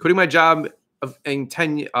 Quitting my job of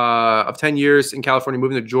 10 years in California,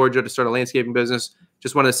 moving to Georgia to start a landscaping business.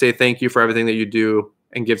 Just want to say thank you for everything that you do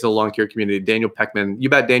and give to the lawn care community. Daniel Peckman. You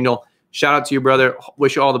bet, Daniel. Shout out to you, brother.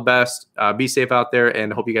 Wish you all the best. Be safe out there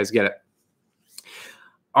and hope you guys get it.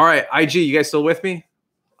 All right. IG, you guys still with me?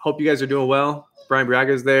 Hope you guys are doing well. Brian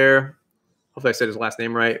Braga's there. Hopefully I said his last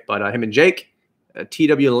name right, but him and Jake,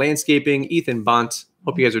 TW Landscaping, Ethan Bunt.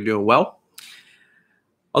 Hope you guys are doing well.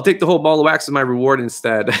 I'll take the whole ball of wax as my reward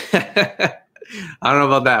instead. I don't know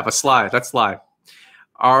about that, but Sly, that's Sly.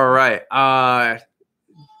 All right.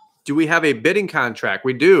 Do we have a bidding contract?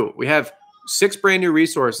 We do. We have 6 brand new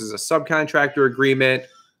resources, a subcontractor agreement,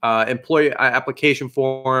 employee application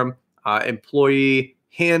form, employee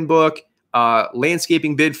handbook,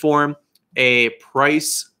 landscaping bid form, a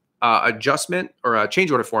price adjustment or a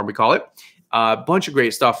change order form, we call it. A bunch of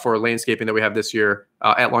great stuff for landscaping that we have this year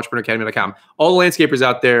at LawnTrepreneurAcademy.com. All the landscapers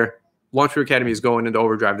out there, LawnTrepreneur Academy is going into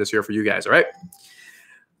overdrive this year for you guys, all right?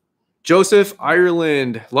 Joseph,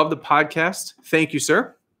 Ireland, love the podcast. Thank you,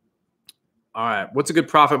 sir. All right, what's a good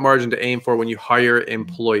profit margin to aim for when you hire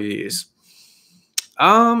employees?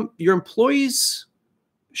 Your employees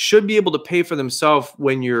should be able to pay for themselves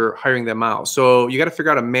when you're hiring them out. So you got to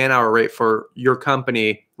figure out a man-hour rate for your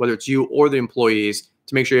company, whether it's you or the employees,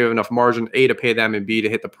 to make sure you have enough margin, A, to pay them, and B, to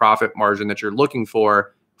hit the profit margin that you're looking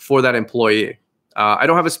for that employee. I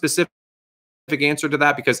don't have a specific answer to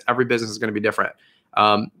that because every business is going to be different.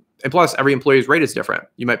 And plus, every employee's rate is different.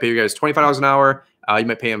 You might pay your guys $25 an hour. You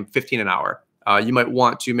might pay them $15 an hour. You might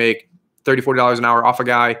want to make $30, $40 an hour off a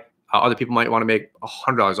guy. Other people might want to make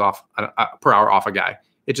 $100 off per hour off a guy.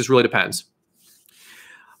 It just really depends.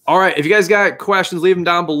 All right. If you guys got questions, leave them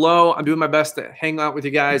down below. I'm doing my best to hang out with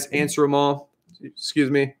you guys, answer them all.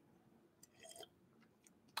 Excuse me.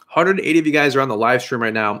 180 of you guys are on the live stream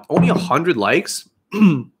right now. Only 100 likes.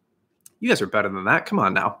 You guys are better than that. Come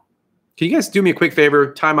on now. Can you guys do me a quick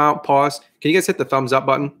favor? Time out, pause. Can you guys hit the thumbs up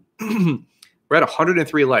button? We're at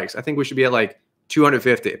 103 likes. I think we should be at like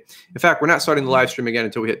 250. In fact, we're not starting the live stream again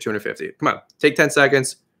until we hit 250. Come on, take 10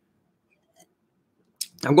 seconds.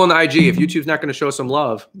 I'm going to IG. If YouTube's not going to show some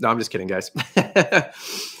love. No, I'm just kidding, guys.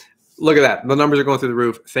 Look at that. The numbers are going through the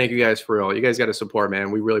roof. Thank you guys for real. You guys got to support,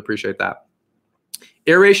 man. We really appreciate that.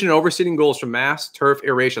 Aeration and overseeding goals from mass turf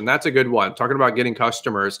aeration. That's a good one. Talking about getting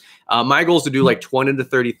customers. My goal is to do like $20,000 to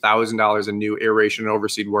 $30,000 in new aeration and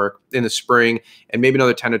overseed work in the spring, and maybe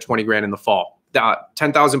another 10 to 20 grand in the fall.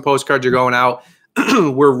 10,000 postcards are going out.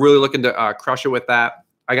 We're really looking to crush it with that.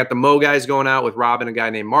 I got the mow guys going out with Rob and a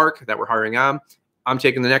guy named Mark that we're hiring on. I'm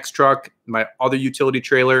taking the next truck, my other utility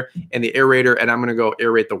trailer, and the aerator, and I'm going to go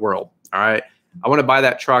aerate the world. All right. I want to buy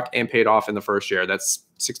that truck and pay it off in the first year. That's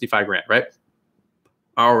 65 grand, right?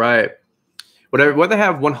 All right. Whether they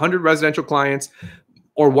have 100 residential clients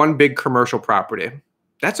or one big commercial property.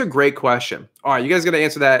 That's a great question. All right. You guys got to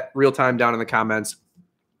answer that real time down in the comments.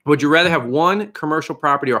 Would you rather have one commercial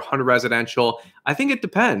property or 100 residential? I think it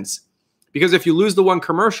depends. Because if you lose the one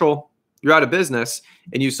commercial, you're out of business,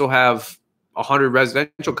 and you still have 100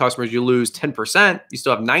 residential customers, you lose 10%, you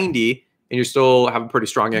still have 90, and you still have a pretty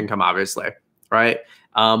strong income, obviously, right?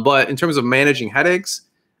 But in terms of managing headaches,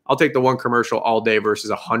 I'll take the one commercial all day versus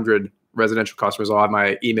 100 residential customers. I'll have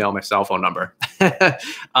my email, my cell phone number.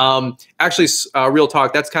 Actually, real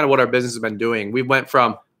talk, that's kind of what our business has been doing. We went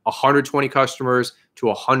from 120 customers to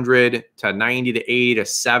 100 to 90 to 80 to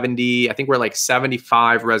 70. I think we're like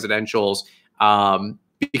 75 residentials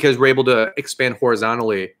because we're able to expand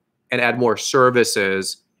horizontally and add more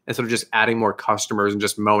services instead of just adding more customers and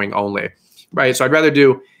just mowing only, right? So I'd rather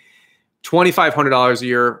do $2,500 a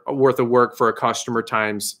year worth of work for a customer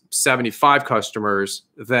times 75 customers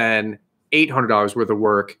than $800 worth of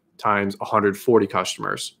work times 140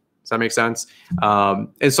 customers. Does that make sense?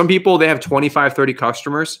 And some people, they have 25, 30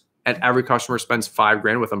 customers and every customer spends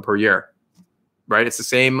 $5,000 with them per year, right? It's the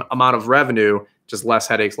same amount of revenue, just less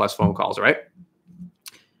headaches, less phone calls, right?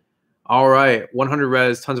 All right, 100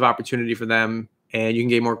 res, tons of opportunity for them. And you can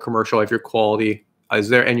get more commercial if your quality is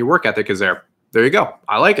there and your work ethic is there. There you go.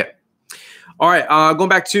 I like it. All right, going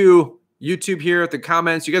back to YouTube here at the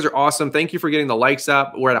comments. You guys are awesome. Thank you for getting the likes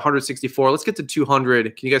up. We're at 164. Let's get to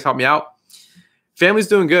 200. Can you guys help me out? Family's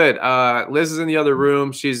doing good. Liz is in the other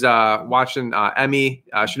room. She's watching Emmy.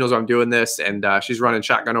 She knows I'm doing this, and she's running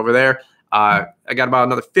shotgun over there. I got about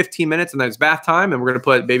another 15 minutes, and then it's bath time, and we're going to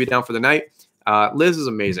put baby down for the night. Liz is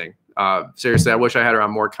amazing. Seriously, I wish I had her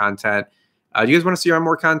on more content. Do you guys want to see her on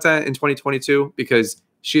more content in 2022? Because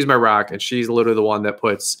she's my rock, and she's literally the one that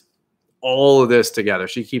puts all of this together.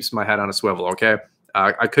 She keeps my head on a swivel, okay?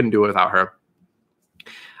 I couldn't do it without her.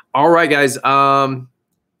 All right, guys.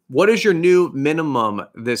 What is your new minimum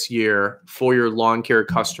this year for your lawn care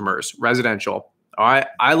customers, residential? All right,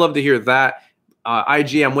 I love to hear that.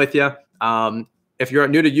 IG, I'm with you. If you're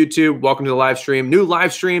new to YouTube, welcome to the live stream. New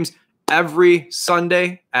live streams every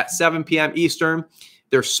Sunday at 7 p.m. Eastern.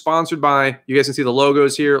 They're sponsored by, you guys can see the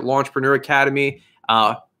logos here, LAWNTREPRENEUR Academy.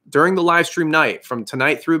 During the live stream night, from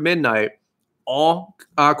tonight through midnight, all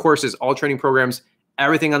courses, all training programs,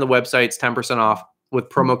 everything on the website is 10% off with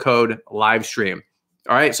promo code LIVESTREAM.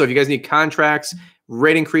 All right, so if you guys need contracts,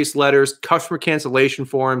 rate increase letters, customer cancellation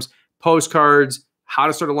forms, postcards, how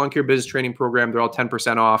to start a lawn care business training program, they're all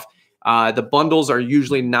 10% off. The bundles are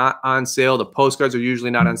usually not on sale. The postcards are usually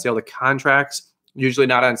not on sale. The contracts, usually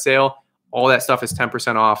not on sale. All that stuff is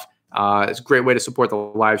 10% off. It's a great way to support the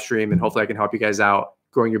live stream, and hopefully I can help you guys out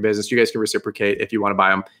growing your business. You guys can reciprocate if you want to buy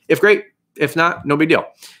them. If great, if not, no big deal.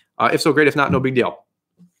 If so, great. If not, no big deal.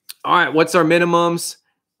 All right, what's our minimums?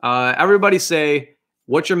 Everybody say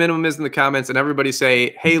what your minimum is in the comments, and everybody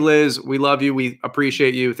say, hey, Liz, we love you. We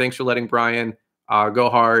appreciate you. Thanks for letting Brian go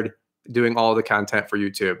hard doing all the content for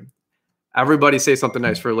YouTube. Everybody say something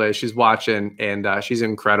nice for Liz. She's watching, and she's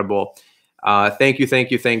incredible. Thank you,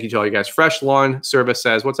 thank you, thank you to all you guys. Fresh Lawn Service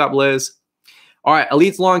says, what's up, Liz? All right,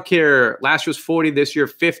 Elite's Lawn Care. Last year was 40, this year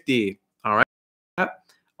 50. All right.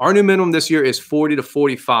 Our new minimum this year is 40 to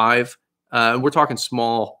 45. We're talking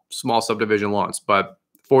small subdivision lawns, but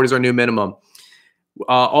 40 is our new minimum.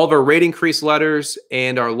 All of our rate increase letters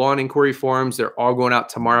and our lawn inquiry forms, they're all going out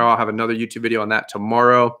tomorrow. I'll have another YouTube video on that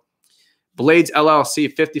tomorrow. Blades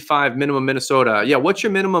LLC, 55 minimum Minnesota. Yeah, what's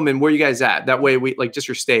your minimum and where you guys at? That way we like just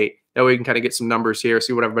your state. That way we can kind of get some numbers here,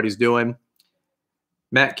 see what everybody's doing.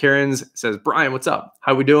 Matt Cairns says, Brian, what's up?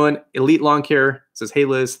 How we doing? Elite Lawn Care says, hey,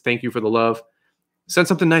 Liz, thank you for the love. Send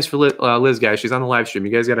something nice for Liz, guys. She's on the live stream.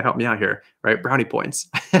 You guys got to help me out here, right? Brownie points.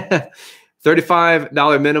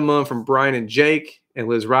 $35 minimum from Brian and Jake, and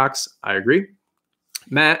Liz rocks. I agree.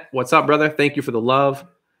 Matt, what's up, brother? Thank you for the love.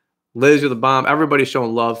 Liz, you're the bomb. Everybody's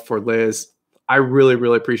showing love for Liz. I really,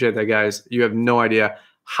 really appreciate that, guys. You have no idea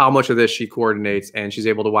how much of this she coordinates, and she's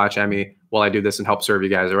able to watch Emmy while I do this and help serve you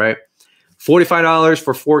guys, all right? $45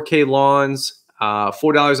 for 4K lawns,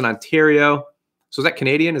 $4 in Ontario. So is that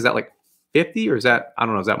Canadian? Is that like 50 or is that, I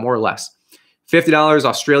don't know, is that more or less? $50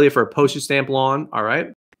 Australia for a postage stamp lawn, all right?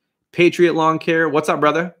 Patriot Lawn Care. What's up,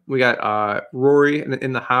 brother? We got Rory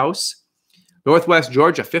in the house. Northwest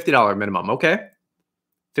Georgia, $50 minimum, okay?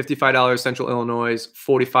 $55 Central Illinois,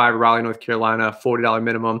 $45 Raleigh, North Carolina, $40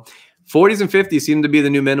 minimum. 40s and 50s seem to be the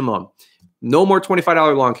new minimum. No more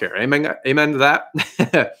 $25 lawn care. Amen, amen to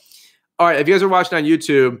that. All right, if you guys are watching on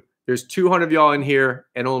YouTube, there's 200 of y'all in here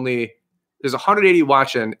and there's 180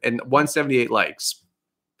 watching and 178 likes.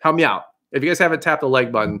 Help me out. If you guys haven't tapped the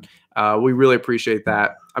like button, we really appreciate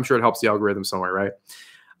that. I'm sure it helps the algorithm somewhere, right?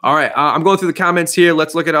 All right, I'm going through the comments here.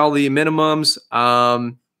 Let's look at all the minimums.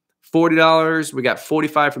 $40. We got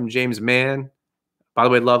 45 from James Mann. By the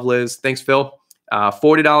way, love Liz. Thanks, Phil. $40,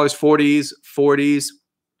 40s, 40s.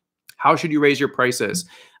 How should you raise your prices?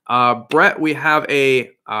 Brett, we have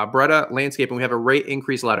a Bretta Landscaping. We have a rate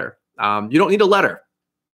increase letter. You don't need a letter.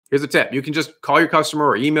 Here's a tip. You can just call your customer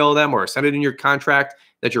or email them or send it in your contract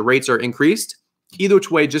that your rates are increased. Either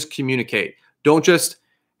which way, just communicate. Don't just,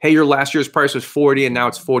 hey, your last year's price was 40 and now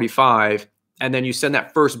it's 45. And then you send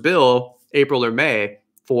that first bill April or May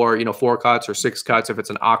for, 4 cuts or 6 cuts if it's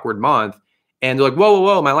an awkward month. And they're like, whoa, whoa,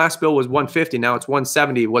 whoa, my last bill was 150. Now it's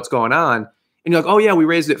 170. What's going on? And you're like, oh yeah, we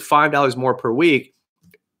raised it $5 more per week.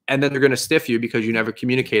 And then they're going to stiff you because you never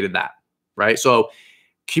communicated that, right? So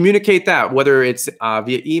communicate that, whether it's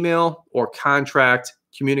via email or contract.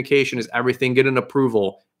 Communication is everything. Get an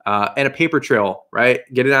approval and a paper trail, right?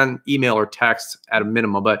 Get it on email or text at a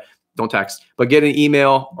minimum, but don't text. But get an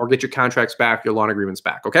email or get your contracts back, your loan agreements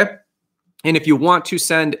back, okay? And if you want to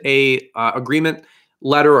send a agreement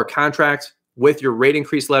letter or contract with your rate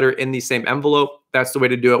increase letter in the same envelope, that's the way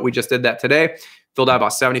to do it. We just did that today. Filled out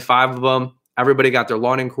about 75 of them. Everybody got their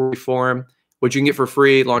loan inquiry form, which you can get for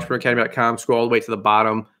free, LawntrepreneurAcademy.com. Scroll all the way to the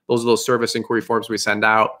bottom. Those are those service inquiry forms we send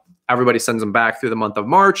out. Everybody sends them back through the month of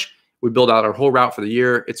March. We build out our whole route for the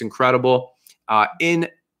year. It's incredible. In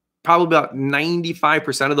probably about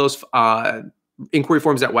 95% of those inquiry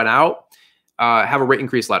forms that went out have a rate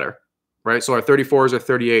increase letter, right? So our 34s or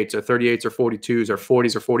 38s or 38s or 42s or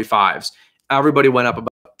 40s or 45s. Everybody went up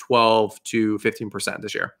about 12 to 15%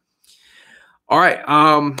 this year. All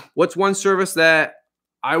right. What's one service that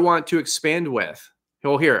I want to expand with?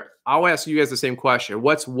 Well, here, I'll ask you guys the same question.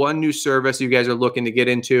 What's one new service you guys are looking to get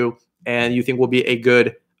into and you think will be a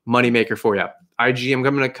good moneymaker for you? IG, I'm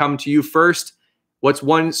going to come to you first. What's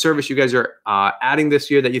one service you guys are adding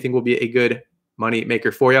this year that you think will be a good money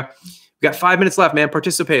maker for you? We got 5 minutes left, man.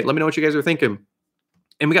 Participate. Let me know what you guys are thinking.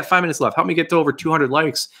 And we got 5 minutes left. Help me get to over 200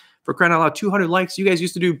 likes. For crying out loud, 200 likes. You guys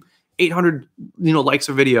used to do 800, likes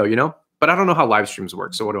a video, But I don't know how live streams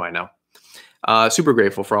work, so what do I know? Super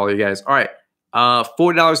grateful for all of you guys. All right.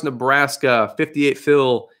 $40 Nebraska, 58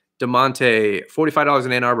 Phil, DeMonte, $45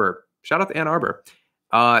 in Ann Arbor. Shout out to Ann Arbor.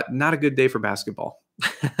 Not a good day for basketball.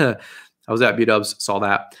 I was at B-Dubs, saw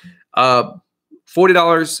that.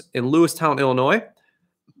 $40 in Lewistown, Illinois.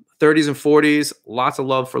 30s and 40s. Lots of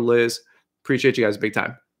love for Liz. Appreciate you guys big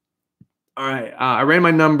time. All right. I ran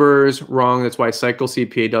my numbers wrong. That's why Cycle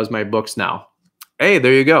CPA does my books now. Hey,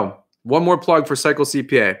 there you go. One more plug for Cycle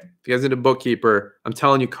CPA. If you guys need a bookkeeper, I'm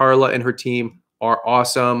telling you, Carla and her team are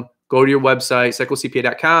awesome. Go to your website,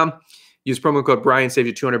 cyclecpa.com. Use promo code Brian, save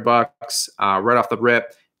you $200 right off the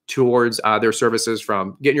rip towards their services,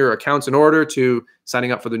 from getting your accounts in order to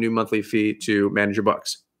signing up for the new monthly fee to manage your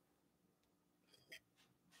books.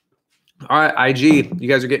 All right, IG, you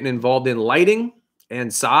guys are getting involved in lighting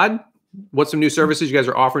and sod. What's some new services you guys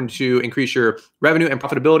are offering to increase your revenue and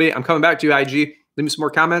profitability? I'm coming back to you, IG. Leave me some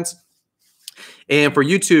more comments. And for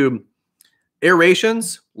YouTube,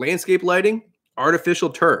 aerations, landscape lighting, artificial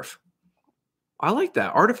turf. I like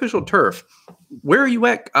that. Artificial turf. Where are you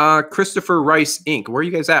at, Christopher Rice Inc.? Where are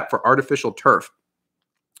you guys at for artificial turf?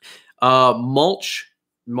 Mulch.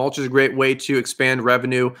 Mulch is a great way to expand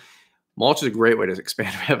revenue. Mulch is a great way to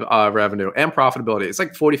expand revenue and profitability. It's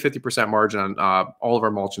like 40, 50% margin on all of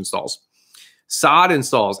our mulch installs. Sod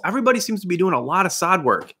installs. Everybody seems to be doing a lot of sod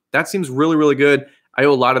work. That seems really, really good. I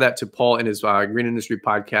owe a lot of that to Paul in his Green Industry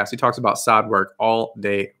podcast. He talks about sod work all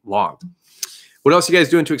day long. What else are you guys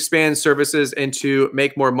doing to expand services and to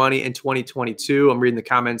make more money in 2022? I'm reading the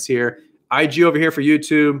comments here. IG over here for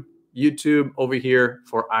YouTube. YouTube over here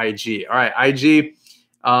for IG. All right, IG.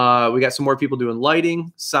 We got some more people doing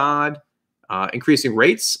lighting, sod, increasing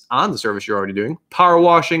rates on the service you're already doing, power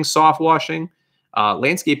washing, soft washing,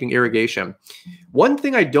 landscaping, irrigation. One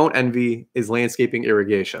thing I don't envy is landscaping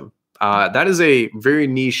irrigation. That is a very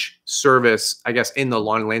niche service, I guess, in the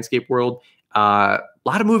lawn and landscape world. A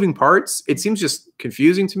lot of moving parts. It seems just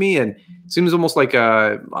confusing to me, and seems almost like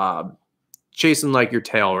chasing like your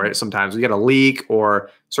tail, right? Sometimes you get a leak or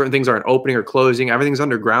certain things aren't opening or closing. Everything's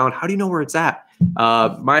underground. How do you know where it's at?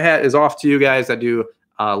 My hat is off to you guys that do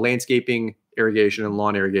landscaping, irrigation, and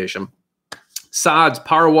lawn irrigation. Sods,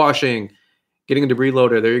 power washing, getting a debris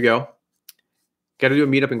loader. There you go. Got to do a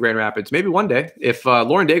meetup in Grand Rapids. Maybe one day. If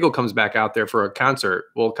Lauren Daigle comes back out there for a concert,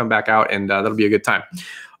 we'll come back out, and that'll be a good time.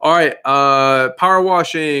 All right. Power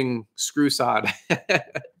washing, screw sod.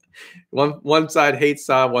 One side hates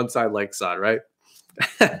sod, one side likes sod, right?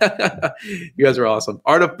 You guys are awesome.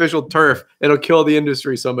 Artificial turf. It'll kill the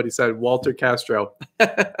industry, somebody said. Walter Castro.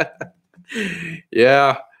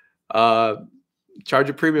 Yeah. Charge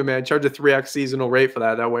a premium, man. Charge a 3x seasonal rate for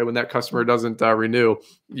that. That way, when that customer doesn't renew,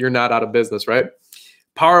 you're not out of business, right?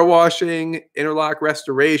 Power washing, interlock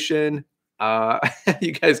restoration.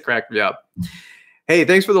 You guys cracked me up. Hey,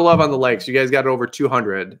 thanks for the love on the likes. You guys got over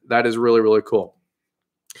 200. That is really, really cool.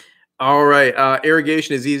 All right.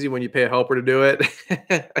 Irrigation is easy when you pay a helper to do it.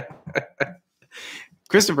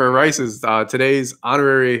 Christopher Rice is today's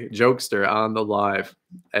honorary jokester on the live,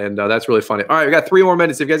 and that's really funny. All right, we got 3 more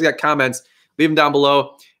minutes. If you guys got comments, leave them down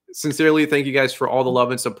below. Sincerely, thank you guys for all the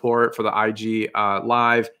love and support for the IG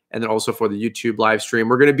live, and then also for the YouTube live stream.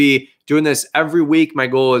 We're going to be doing this every week. My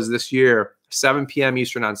goal is this year, 7 p.m.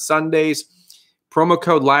 Eastern on Sundays. Promo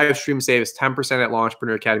code livestream saves 10% at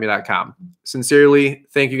LAWNTREPRENEURacademy.com. Sincerely,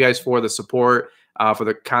 thank you guys for the support, for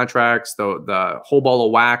the contracts, the whole ball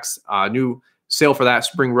of wax, new sale for that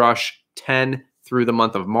Spring Rush 10 through the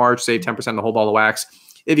month of March. Save 10% on the whole ball of wax.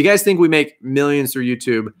 If you guys think we make millions through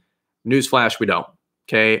YouTube, newsflash, we don't.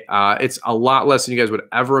 Okay, it's a lot less than you guys would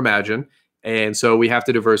ever imagine. And so we have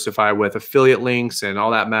to diversify with affiliate links and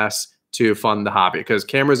all that mess to fund the hobby, because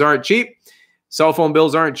cameras aren't cheap. Cell phone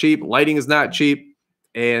bills aren't cheap. Lighting is not cheap.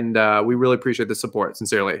 And we really appreciate the support,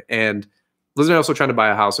 sincerely. And Liz and I are also trying to buy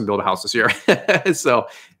a house and build a house this year. So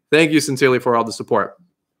thank you sincerely for all the support.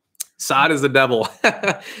 Sod is the devil.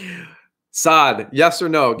 Sod, yes or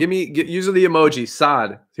no? Use the emoji.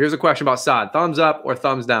 Sod. Here's a question about Sod. Thumbs up or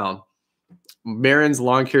thumbs down? Marin's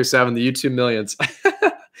Lawn Care 7, the YouTube millions.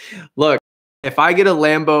 Look, if I get a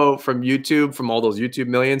Lambo from YouTube, from all those YouTube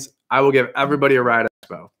millions, I will give everybody a ride at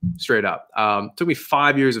Expo, straight up. Took me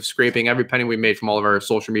 5 years of scraping every penny we made from all of our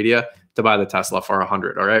social media to buy the Tesla for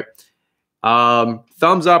 100. All right.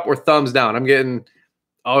 Thumbs up or thumbs down? I'm getting,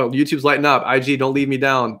 oh, YouTube's lighting up. IG, don't leave me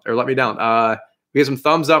down or let me down. We get some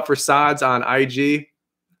thumbs up for Sods on IG.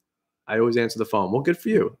 I always answer the phone. Well, good for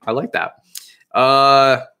you. I like that.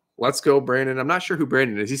 Let's go, Brandon. I'm not sure who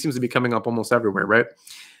Brandon is. He seems to be coming up almost everywhere, right?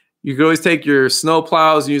 You can always take your snow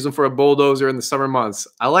plows and use them for a bulldozer in the summer months.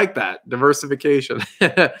 I like that. Diversification.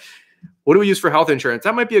 What do we use for health insurance?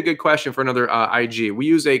 That might be a good question for another IG. We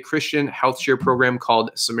use a Christian health share program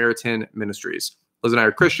called Samaritan Ministries. Liz and I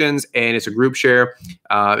are Christians, and it's a group share.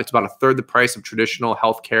 It's about 1/3 the price of traditional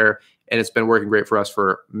health care, and it's been working great for us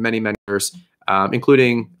for many, many years,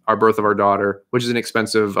 including our birth of our daughter, which is an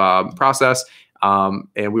expensive process, and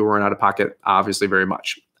we weren't out of pocket, obviously, very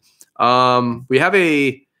much. We have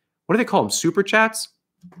a, what do they call them? Super chats?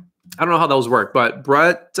 I don't know how those work, but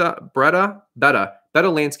Betta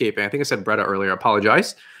Landscaping. I think I said Bretta earlier. I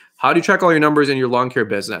apologize. How do you track all your numbers in your lawn care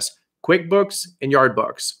business? QuickBooks and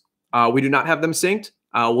Yardbooks. We do not have them synced.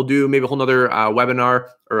 We'll do maybe a whole nother webinar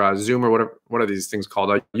or Zoom or whatever. What are these things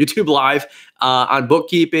called? YouTube Live on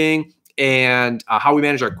bookkeeping and how we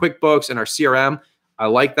manage our QuickBooks and our CRM. I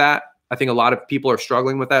like that. I think a lot of people are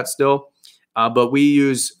struggling with that still. But we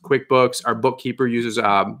use QuickBooks. Our bookkeeper uses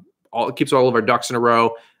keeps all of our ducks in a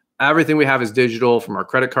row. Everything we have is digital, from our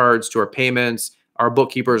credit cards to our payments. Our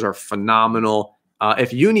bookkeepers are phenomenal.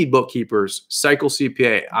 If you need bookkeepers, Cycle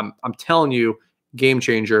CPA. I'm telling you, game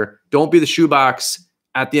changer. Don't be the shoebox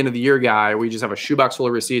at the end of the year guy where you just have a shoebox full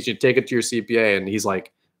of receipts. You take it to your CPA and he's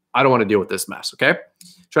like, I don't want to deal with this mess. Okay.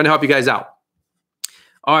 Trying to help you guys out.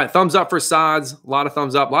 All right. Thumbs up for Sods. A lot of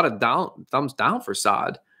thumbs up, a lot of thumbs down for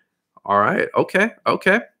Sod. All right. Okay.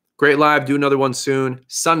 Okay. Great live. Do another one soon.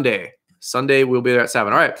 Sunday, we'll be there at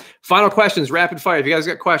 7. All right. Final questions, rapid fire. If you guys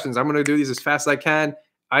got questions, I'm going to do these as fast as I can.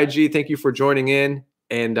 IG, thank you for joining in.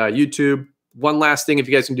 And YouTube, one last thing, if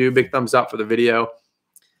you guys can do, big thumbs up for the video.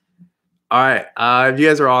 All right. You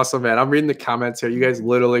guys are awesome, man. I'm reading the comments here. You guys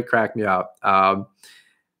literally crack me up.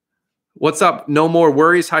 What's up? No more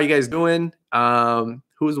worries. How you guys doing?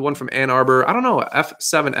 Who's the one from Ann Arbor? I don't know.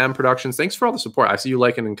 F7M Productions. Thanks for all the support. I see you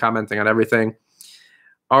liking and commenting on everything.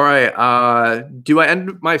 All right. Do I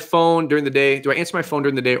end my phone during the day? Do I answer my phone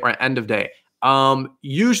during the day or end of day?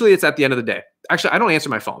 Usually it's at the end of the day. Actually, I don't answer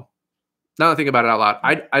my phone. Now that I think about it out loud,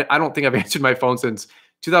 I don't think I've answered my phone since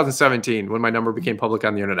 2017 when my number became public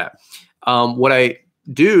on the internet. What I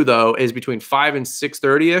do, though, is between 5 and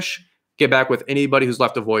 6:30-ish, get back with anybody who's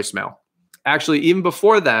left a voicemail. Actually, even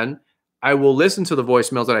before then, I will listen to the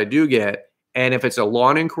voicemails that I do get. And if it's a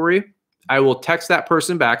lawn inquiry, I will text that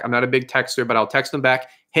person back. I'm not a big texter, but I'll text them back.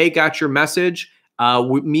 Hey, got your message.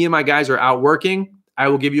 Me and my guys are out working. I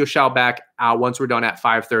will give you a shout back once we're done at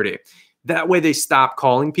 5:30. That way they stop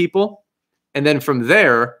calling people. And then from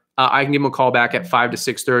there, I can give them a call back at 5 to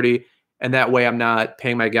 6:30. And that way I'm not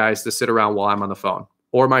paying my guys to sit around while I'm on the phone,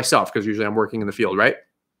 or myself, because usually I'm working in the field, right?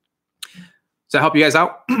 Does that help you guys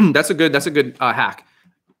out? That's a good hack.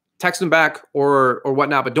 Text them back or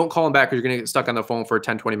whatnot, but don't call them back because you're going to get stuck on the phone for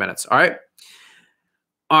 10, 20 minutes. All right.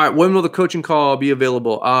 All right. When will the coaching call be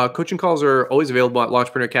available? Coaching calls are always available at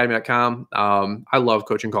LAWNTREPRENEURacademy.com. I love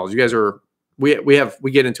coaching calls. You guys are, we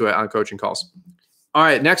get into it on coaching calls. All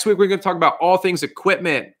right. Next week, we're going to talk about all things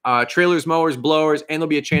equipment, trailers, mowers, blowers, and there'll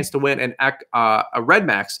be a chance to win a Red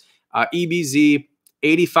Max EBZ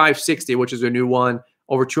 8560, which is a new one,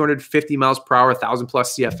 over 250 miles per hour, 1,000+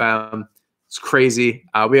 CFM. It's crazy.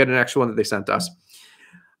 We had an extra one that they sent us.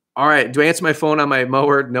 All right. Do I answer my phone on my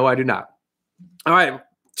mower? No, I do not. All right.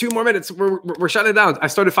 2 more minutes. We're shutting it down. I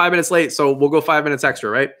started 5 minutes late, so we'll go 5 minutes extra,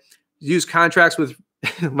 right? Use contracts with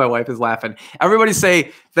my wife is laughing. Everybody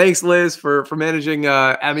say thanks, Liz, for managing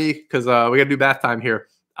Emmy, because we got to do bath time here.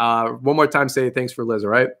 One more time, say thanks for Liz, all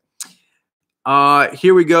right?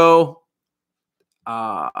 Here we go.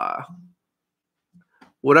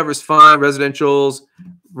 Whatever's fun. Residentials.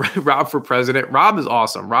 Rob for president. Rob is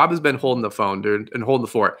awesome. Rob has been holding the phone, dude, and holding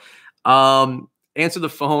the fort. Answer the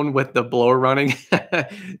phone with the blower running.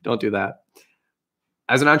 Don't do that.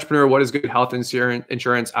 As an entrepreneur, what is good health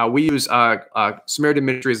insurance? We use Samaritan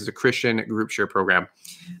Ministries as a Christian group share program.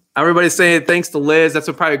 Everybody's saying thanks to Liz. That's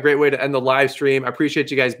probably a great way to end the live stream. I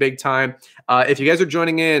appreciate you guys big time. If you guys are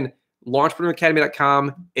joining in,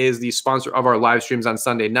 LAWNTREPRENEURacademy.com is the sponsor of our live streams on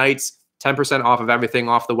Sunday nights. 10% off of everything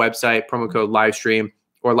off the website. Promo code livestream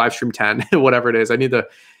or livestream10, whatever it is. I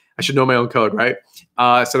should know my own code, right?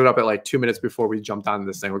 Set it up at like 2 minutes before we jumped on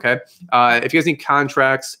this thing, okay? If you guys need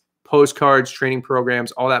contracts, postcards, training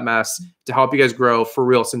programs, all that mess to help you guys grow, for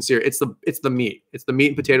real, sincere. It's the meat. It's the meat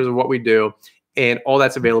and potatoes of what we do, and all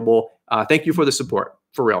that's available. Thank you for the support,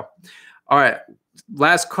 for real. All right,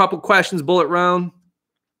 last couple questions, bullet round.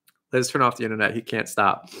 Let's turn off the internet. He can't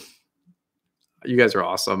stop. You guys are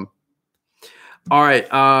awesome. All right,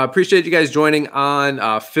 appreciate you guys joining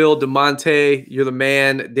on. Phil DeMonte, you're the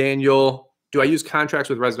man. Daniel, do I use contracts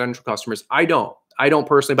with residential customers? I don't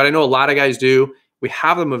personally, but I know a lot of guys do. We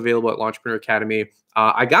have them available at Lawntrepreneur Academy.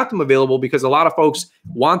 I got them available because a lot of folks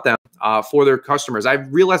want them for their customers. I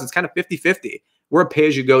realized it's kind of 50-50. We're a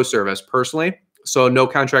pay-as-you-go service personally, so no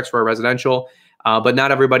contracts for our residential, but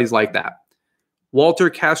not everybody's like that. Walter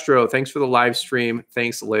Castro, thanks for the live stream.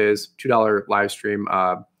 Thanks, Liz. $2 live stream.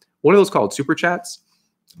 What are those called? Super chats?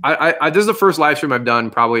 This is the first live stream I've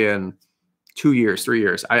done probably in 2 years, 3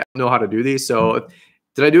 years. I don't know how to do these. So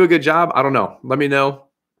did I do a good job? I don't know. Let me know.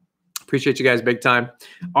 Appreciate you guys big time.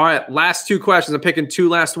 All right, last 2 questions. I'm picking 2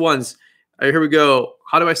 last ones. All right, here we go.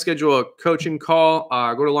 How do I schedule a coaching call?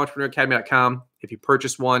 Go to LAWNTREPRENEURacademy.com. If you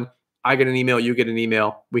purchase one, I get an email, you get an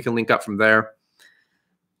email. We can link up from there.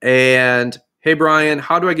 And hey, Brian,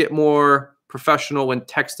 how do I get more professional when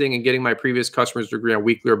texting and getting my previous customers to agree on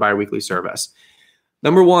weekly or bi-weekly service?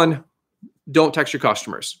 Number 1, don't text your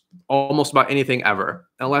customers almost about anything ever,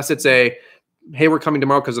 unless it's a, hey, we're coming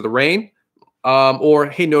tomorrow because of the rain, or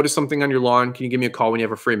hey, notice something on your lawn. Can you give me a call when you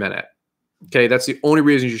have a free minute? Okay, that's the only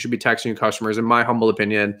reason you should be texting your customers, in my humble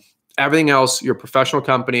opinion. Everything else, you're a professional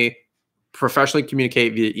company, professionally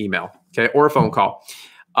communicate via email, okay, or a phone call.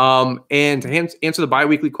 And to answer the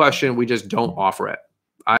bi-weekly question, we just don't offer it.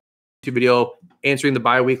 YouTube video answering the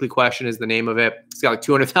bi-weekly question is the name of it. It's got like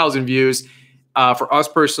 200,000 views. For us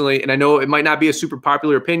personally, and I know it might not be a super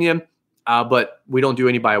popular opinion, but we don't do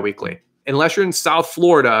any bi-weekly. Unless you're in South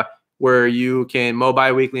Florida where you can mow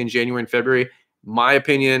bi-weekly in January and February, my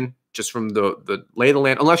opinion, just from the lay of the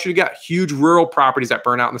land, unless you got huge rural properties that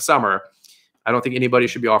burn out in the summer, I don't think anybody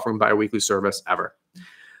should be offering bi-weekly service ever.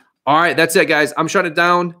 All right, that's it, guys. I'm shutting it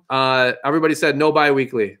down. Everybody said no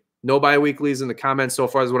bi-weekly. No bi-weeklies in the comments so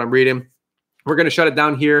far is what I'm reading. We're going to shut it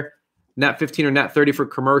down here. Net 15 or net 30 for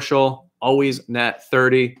commercial. Always net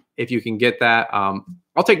 30 if you can get that.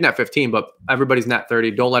 I'll take net 15, but everybody's net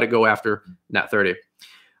 30. Don't let it go after net 30.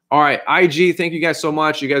 All right, IG, thank you guys so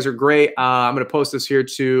much. You guys are great. I'm going to post this here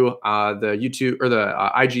to the YouTube or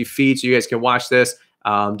the IG feed so you guys can watch this.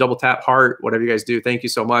 Double tap heart, whatever you guys do. Thank you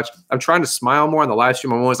so much. I'm trying to smile more on the live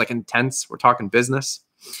stream. I'm always like intense. We're talking business.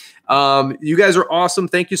 You guys are awesome.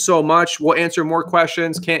 Thank you so much. We'll answer more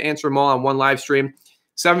questions. Can't answer them all on one live stream.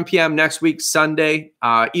 7 p.m. next week, Sunday,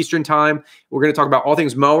 Eastern time. We're going to talk about all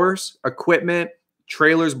things mowers, equipment,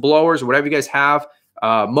 trailers, blowers, whatever you guys have,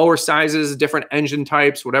 mower sizes, different engine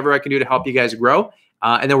types, whatever I can do to help you guys grow.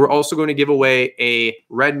 And then we're also going to give away a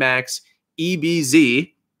Red Max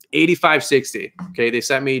EBZ 8560. Okay, they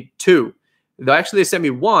sent me 2. They sent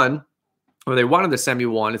me 1. Or they wanted to send me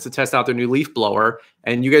 1. It's to test out their new leaf blower.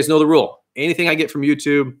 And you guys know the rule. Anything I get from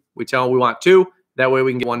YouTube, we tell them we want 2. That way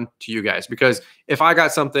we can get 1 to you guys. Because if I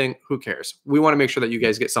got something, who cares? We want to make sure that you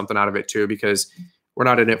guys get something out of it too, because we're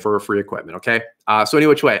not in it for free equipment, okay? So any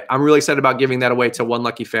which way, I'm really excited about giving that away to 1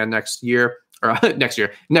 lucky fan next year. Or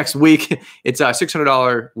next week. It's a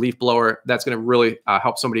 $600 leaf blower. That's going to really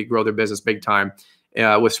help somebody grow their business big time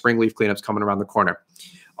with spring leaf cleanups coming around the corner.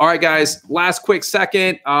 All right, guys, last quick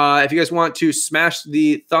second. If you guys want to smash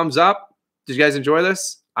the thumbs up, did you guys enjoy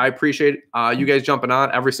this? I appreciate you guys jumping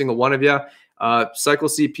on, every single one of you. Cycle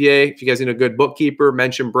CPA, if you guys need a good bookkeeper,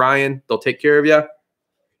 mention Brian. They'll take care of you.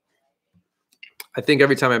 I think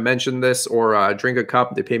every time I mention this or drink a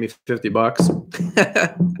cup, they pay me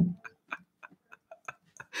 $50.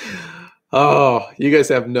 Oh, you guys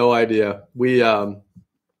have no idea. We do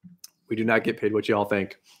not get paid what you all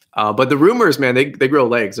think. But the rumors, man, they grow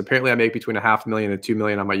legs. Apparently, I make between $500,000 and $2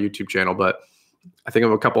 million on my YouTube channel, but I think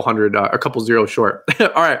I'm a couple zeros short. All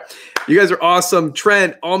right, you guys are awesome.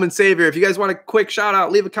 Trent, Almond Savior. If you guys want a quick shout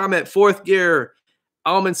out, leave a comment. Fourth Gear,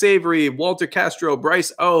 Almond Savory, Walter Castro,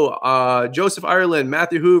 Bryce O, Joseph Ireland,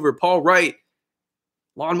 Matthew Hoover, Paul Wright,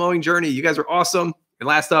 Lawn Mowing Journey. You guys are awesome. And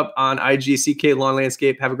last up on IG, CK Lawn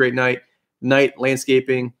Landscape. Have a great night. Night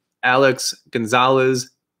Landscaping, Alex Gonzalez,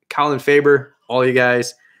 Colin Faber, all you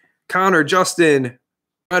guys. Connor, Justin,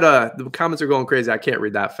 Greta, the comments are going crazy. I can't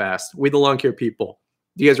read that fast. We the lawn care people.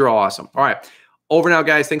 You guys are all awesome. All right. Over now,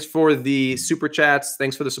 guys. Thanks for the super chats.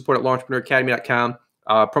 Thanks for the support at LawNtrepreneurAcademy.com.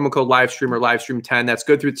 Promo code LIVESTREAM or LIVESTREAM10. That's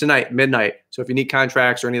good through tonight, midnight. So if you need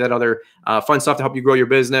contracts or any of that other fun stuff to help you grow your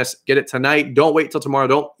business, get it tonight. Don't wait till tomorrow.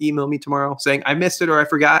 Don't email me tomorrow saying I missed it or I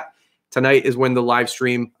forgot. Tonight is when the live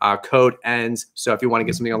stream code ends. So if you want to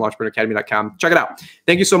get something on LaunchpreneurAcademy.com, check it out.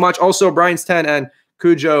 Thank you so much. Also, Brian's 10 and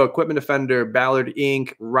Cujo, Equipment Defender, Ballard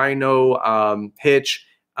Inc., Rhino, Hitch,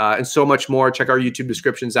 and so much more. Check our YouTube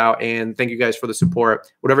descriptions out. And thank you guys for the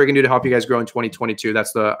support. Whatever I can do to help you guys grow in 2022,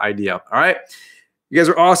 that's the idea. All right. You guys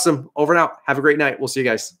are awesome. Over and out. Have a great night. We'll see you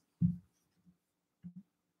guys.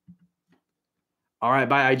 All right.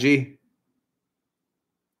 Bye, IG.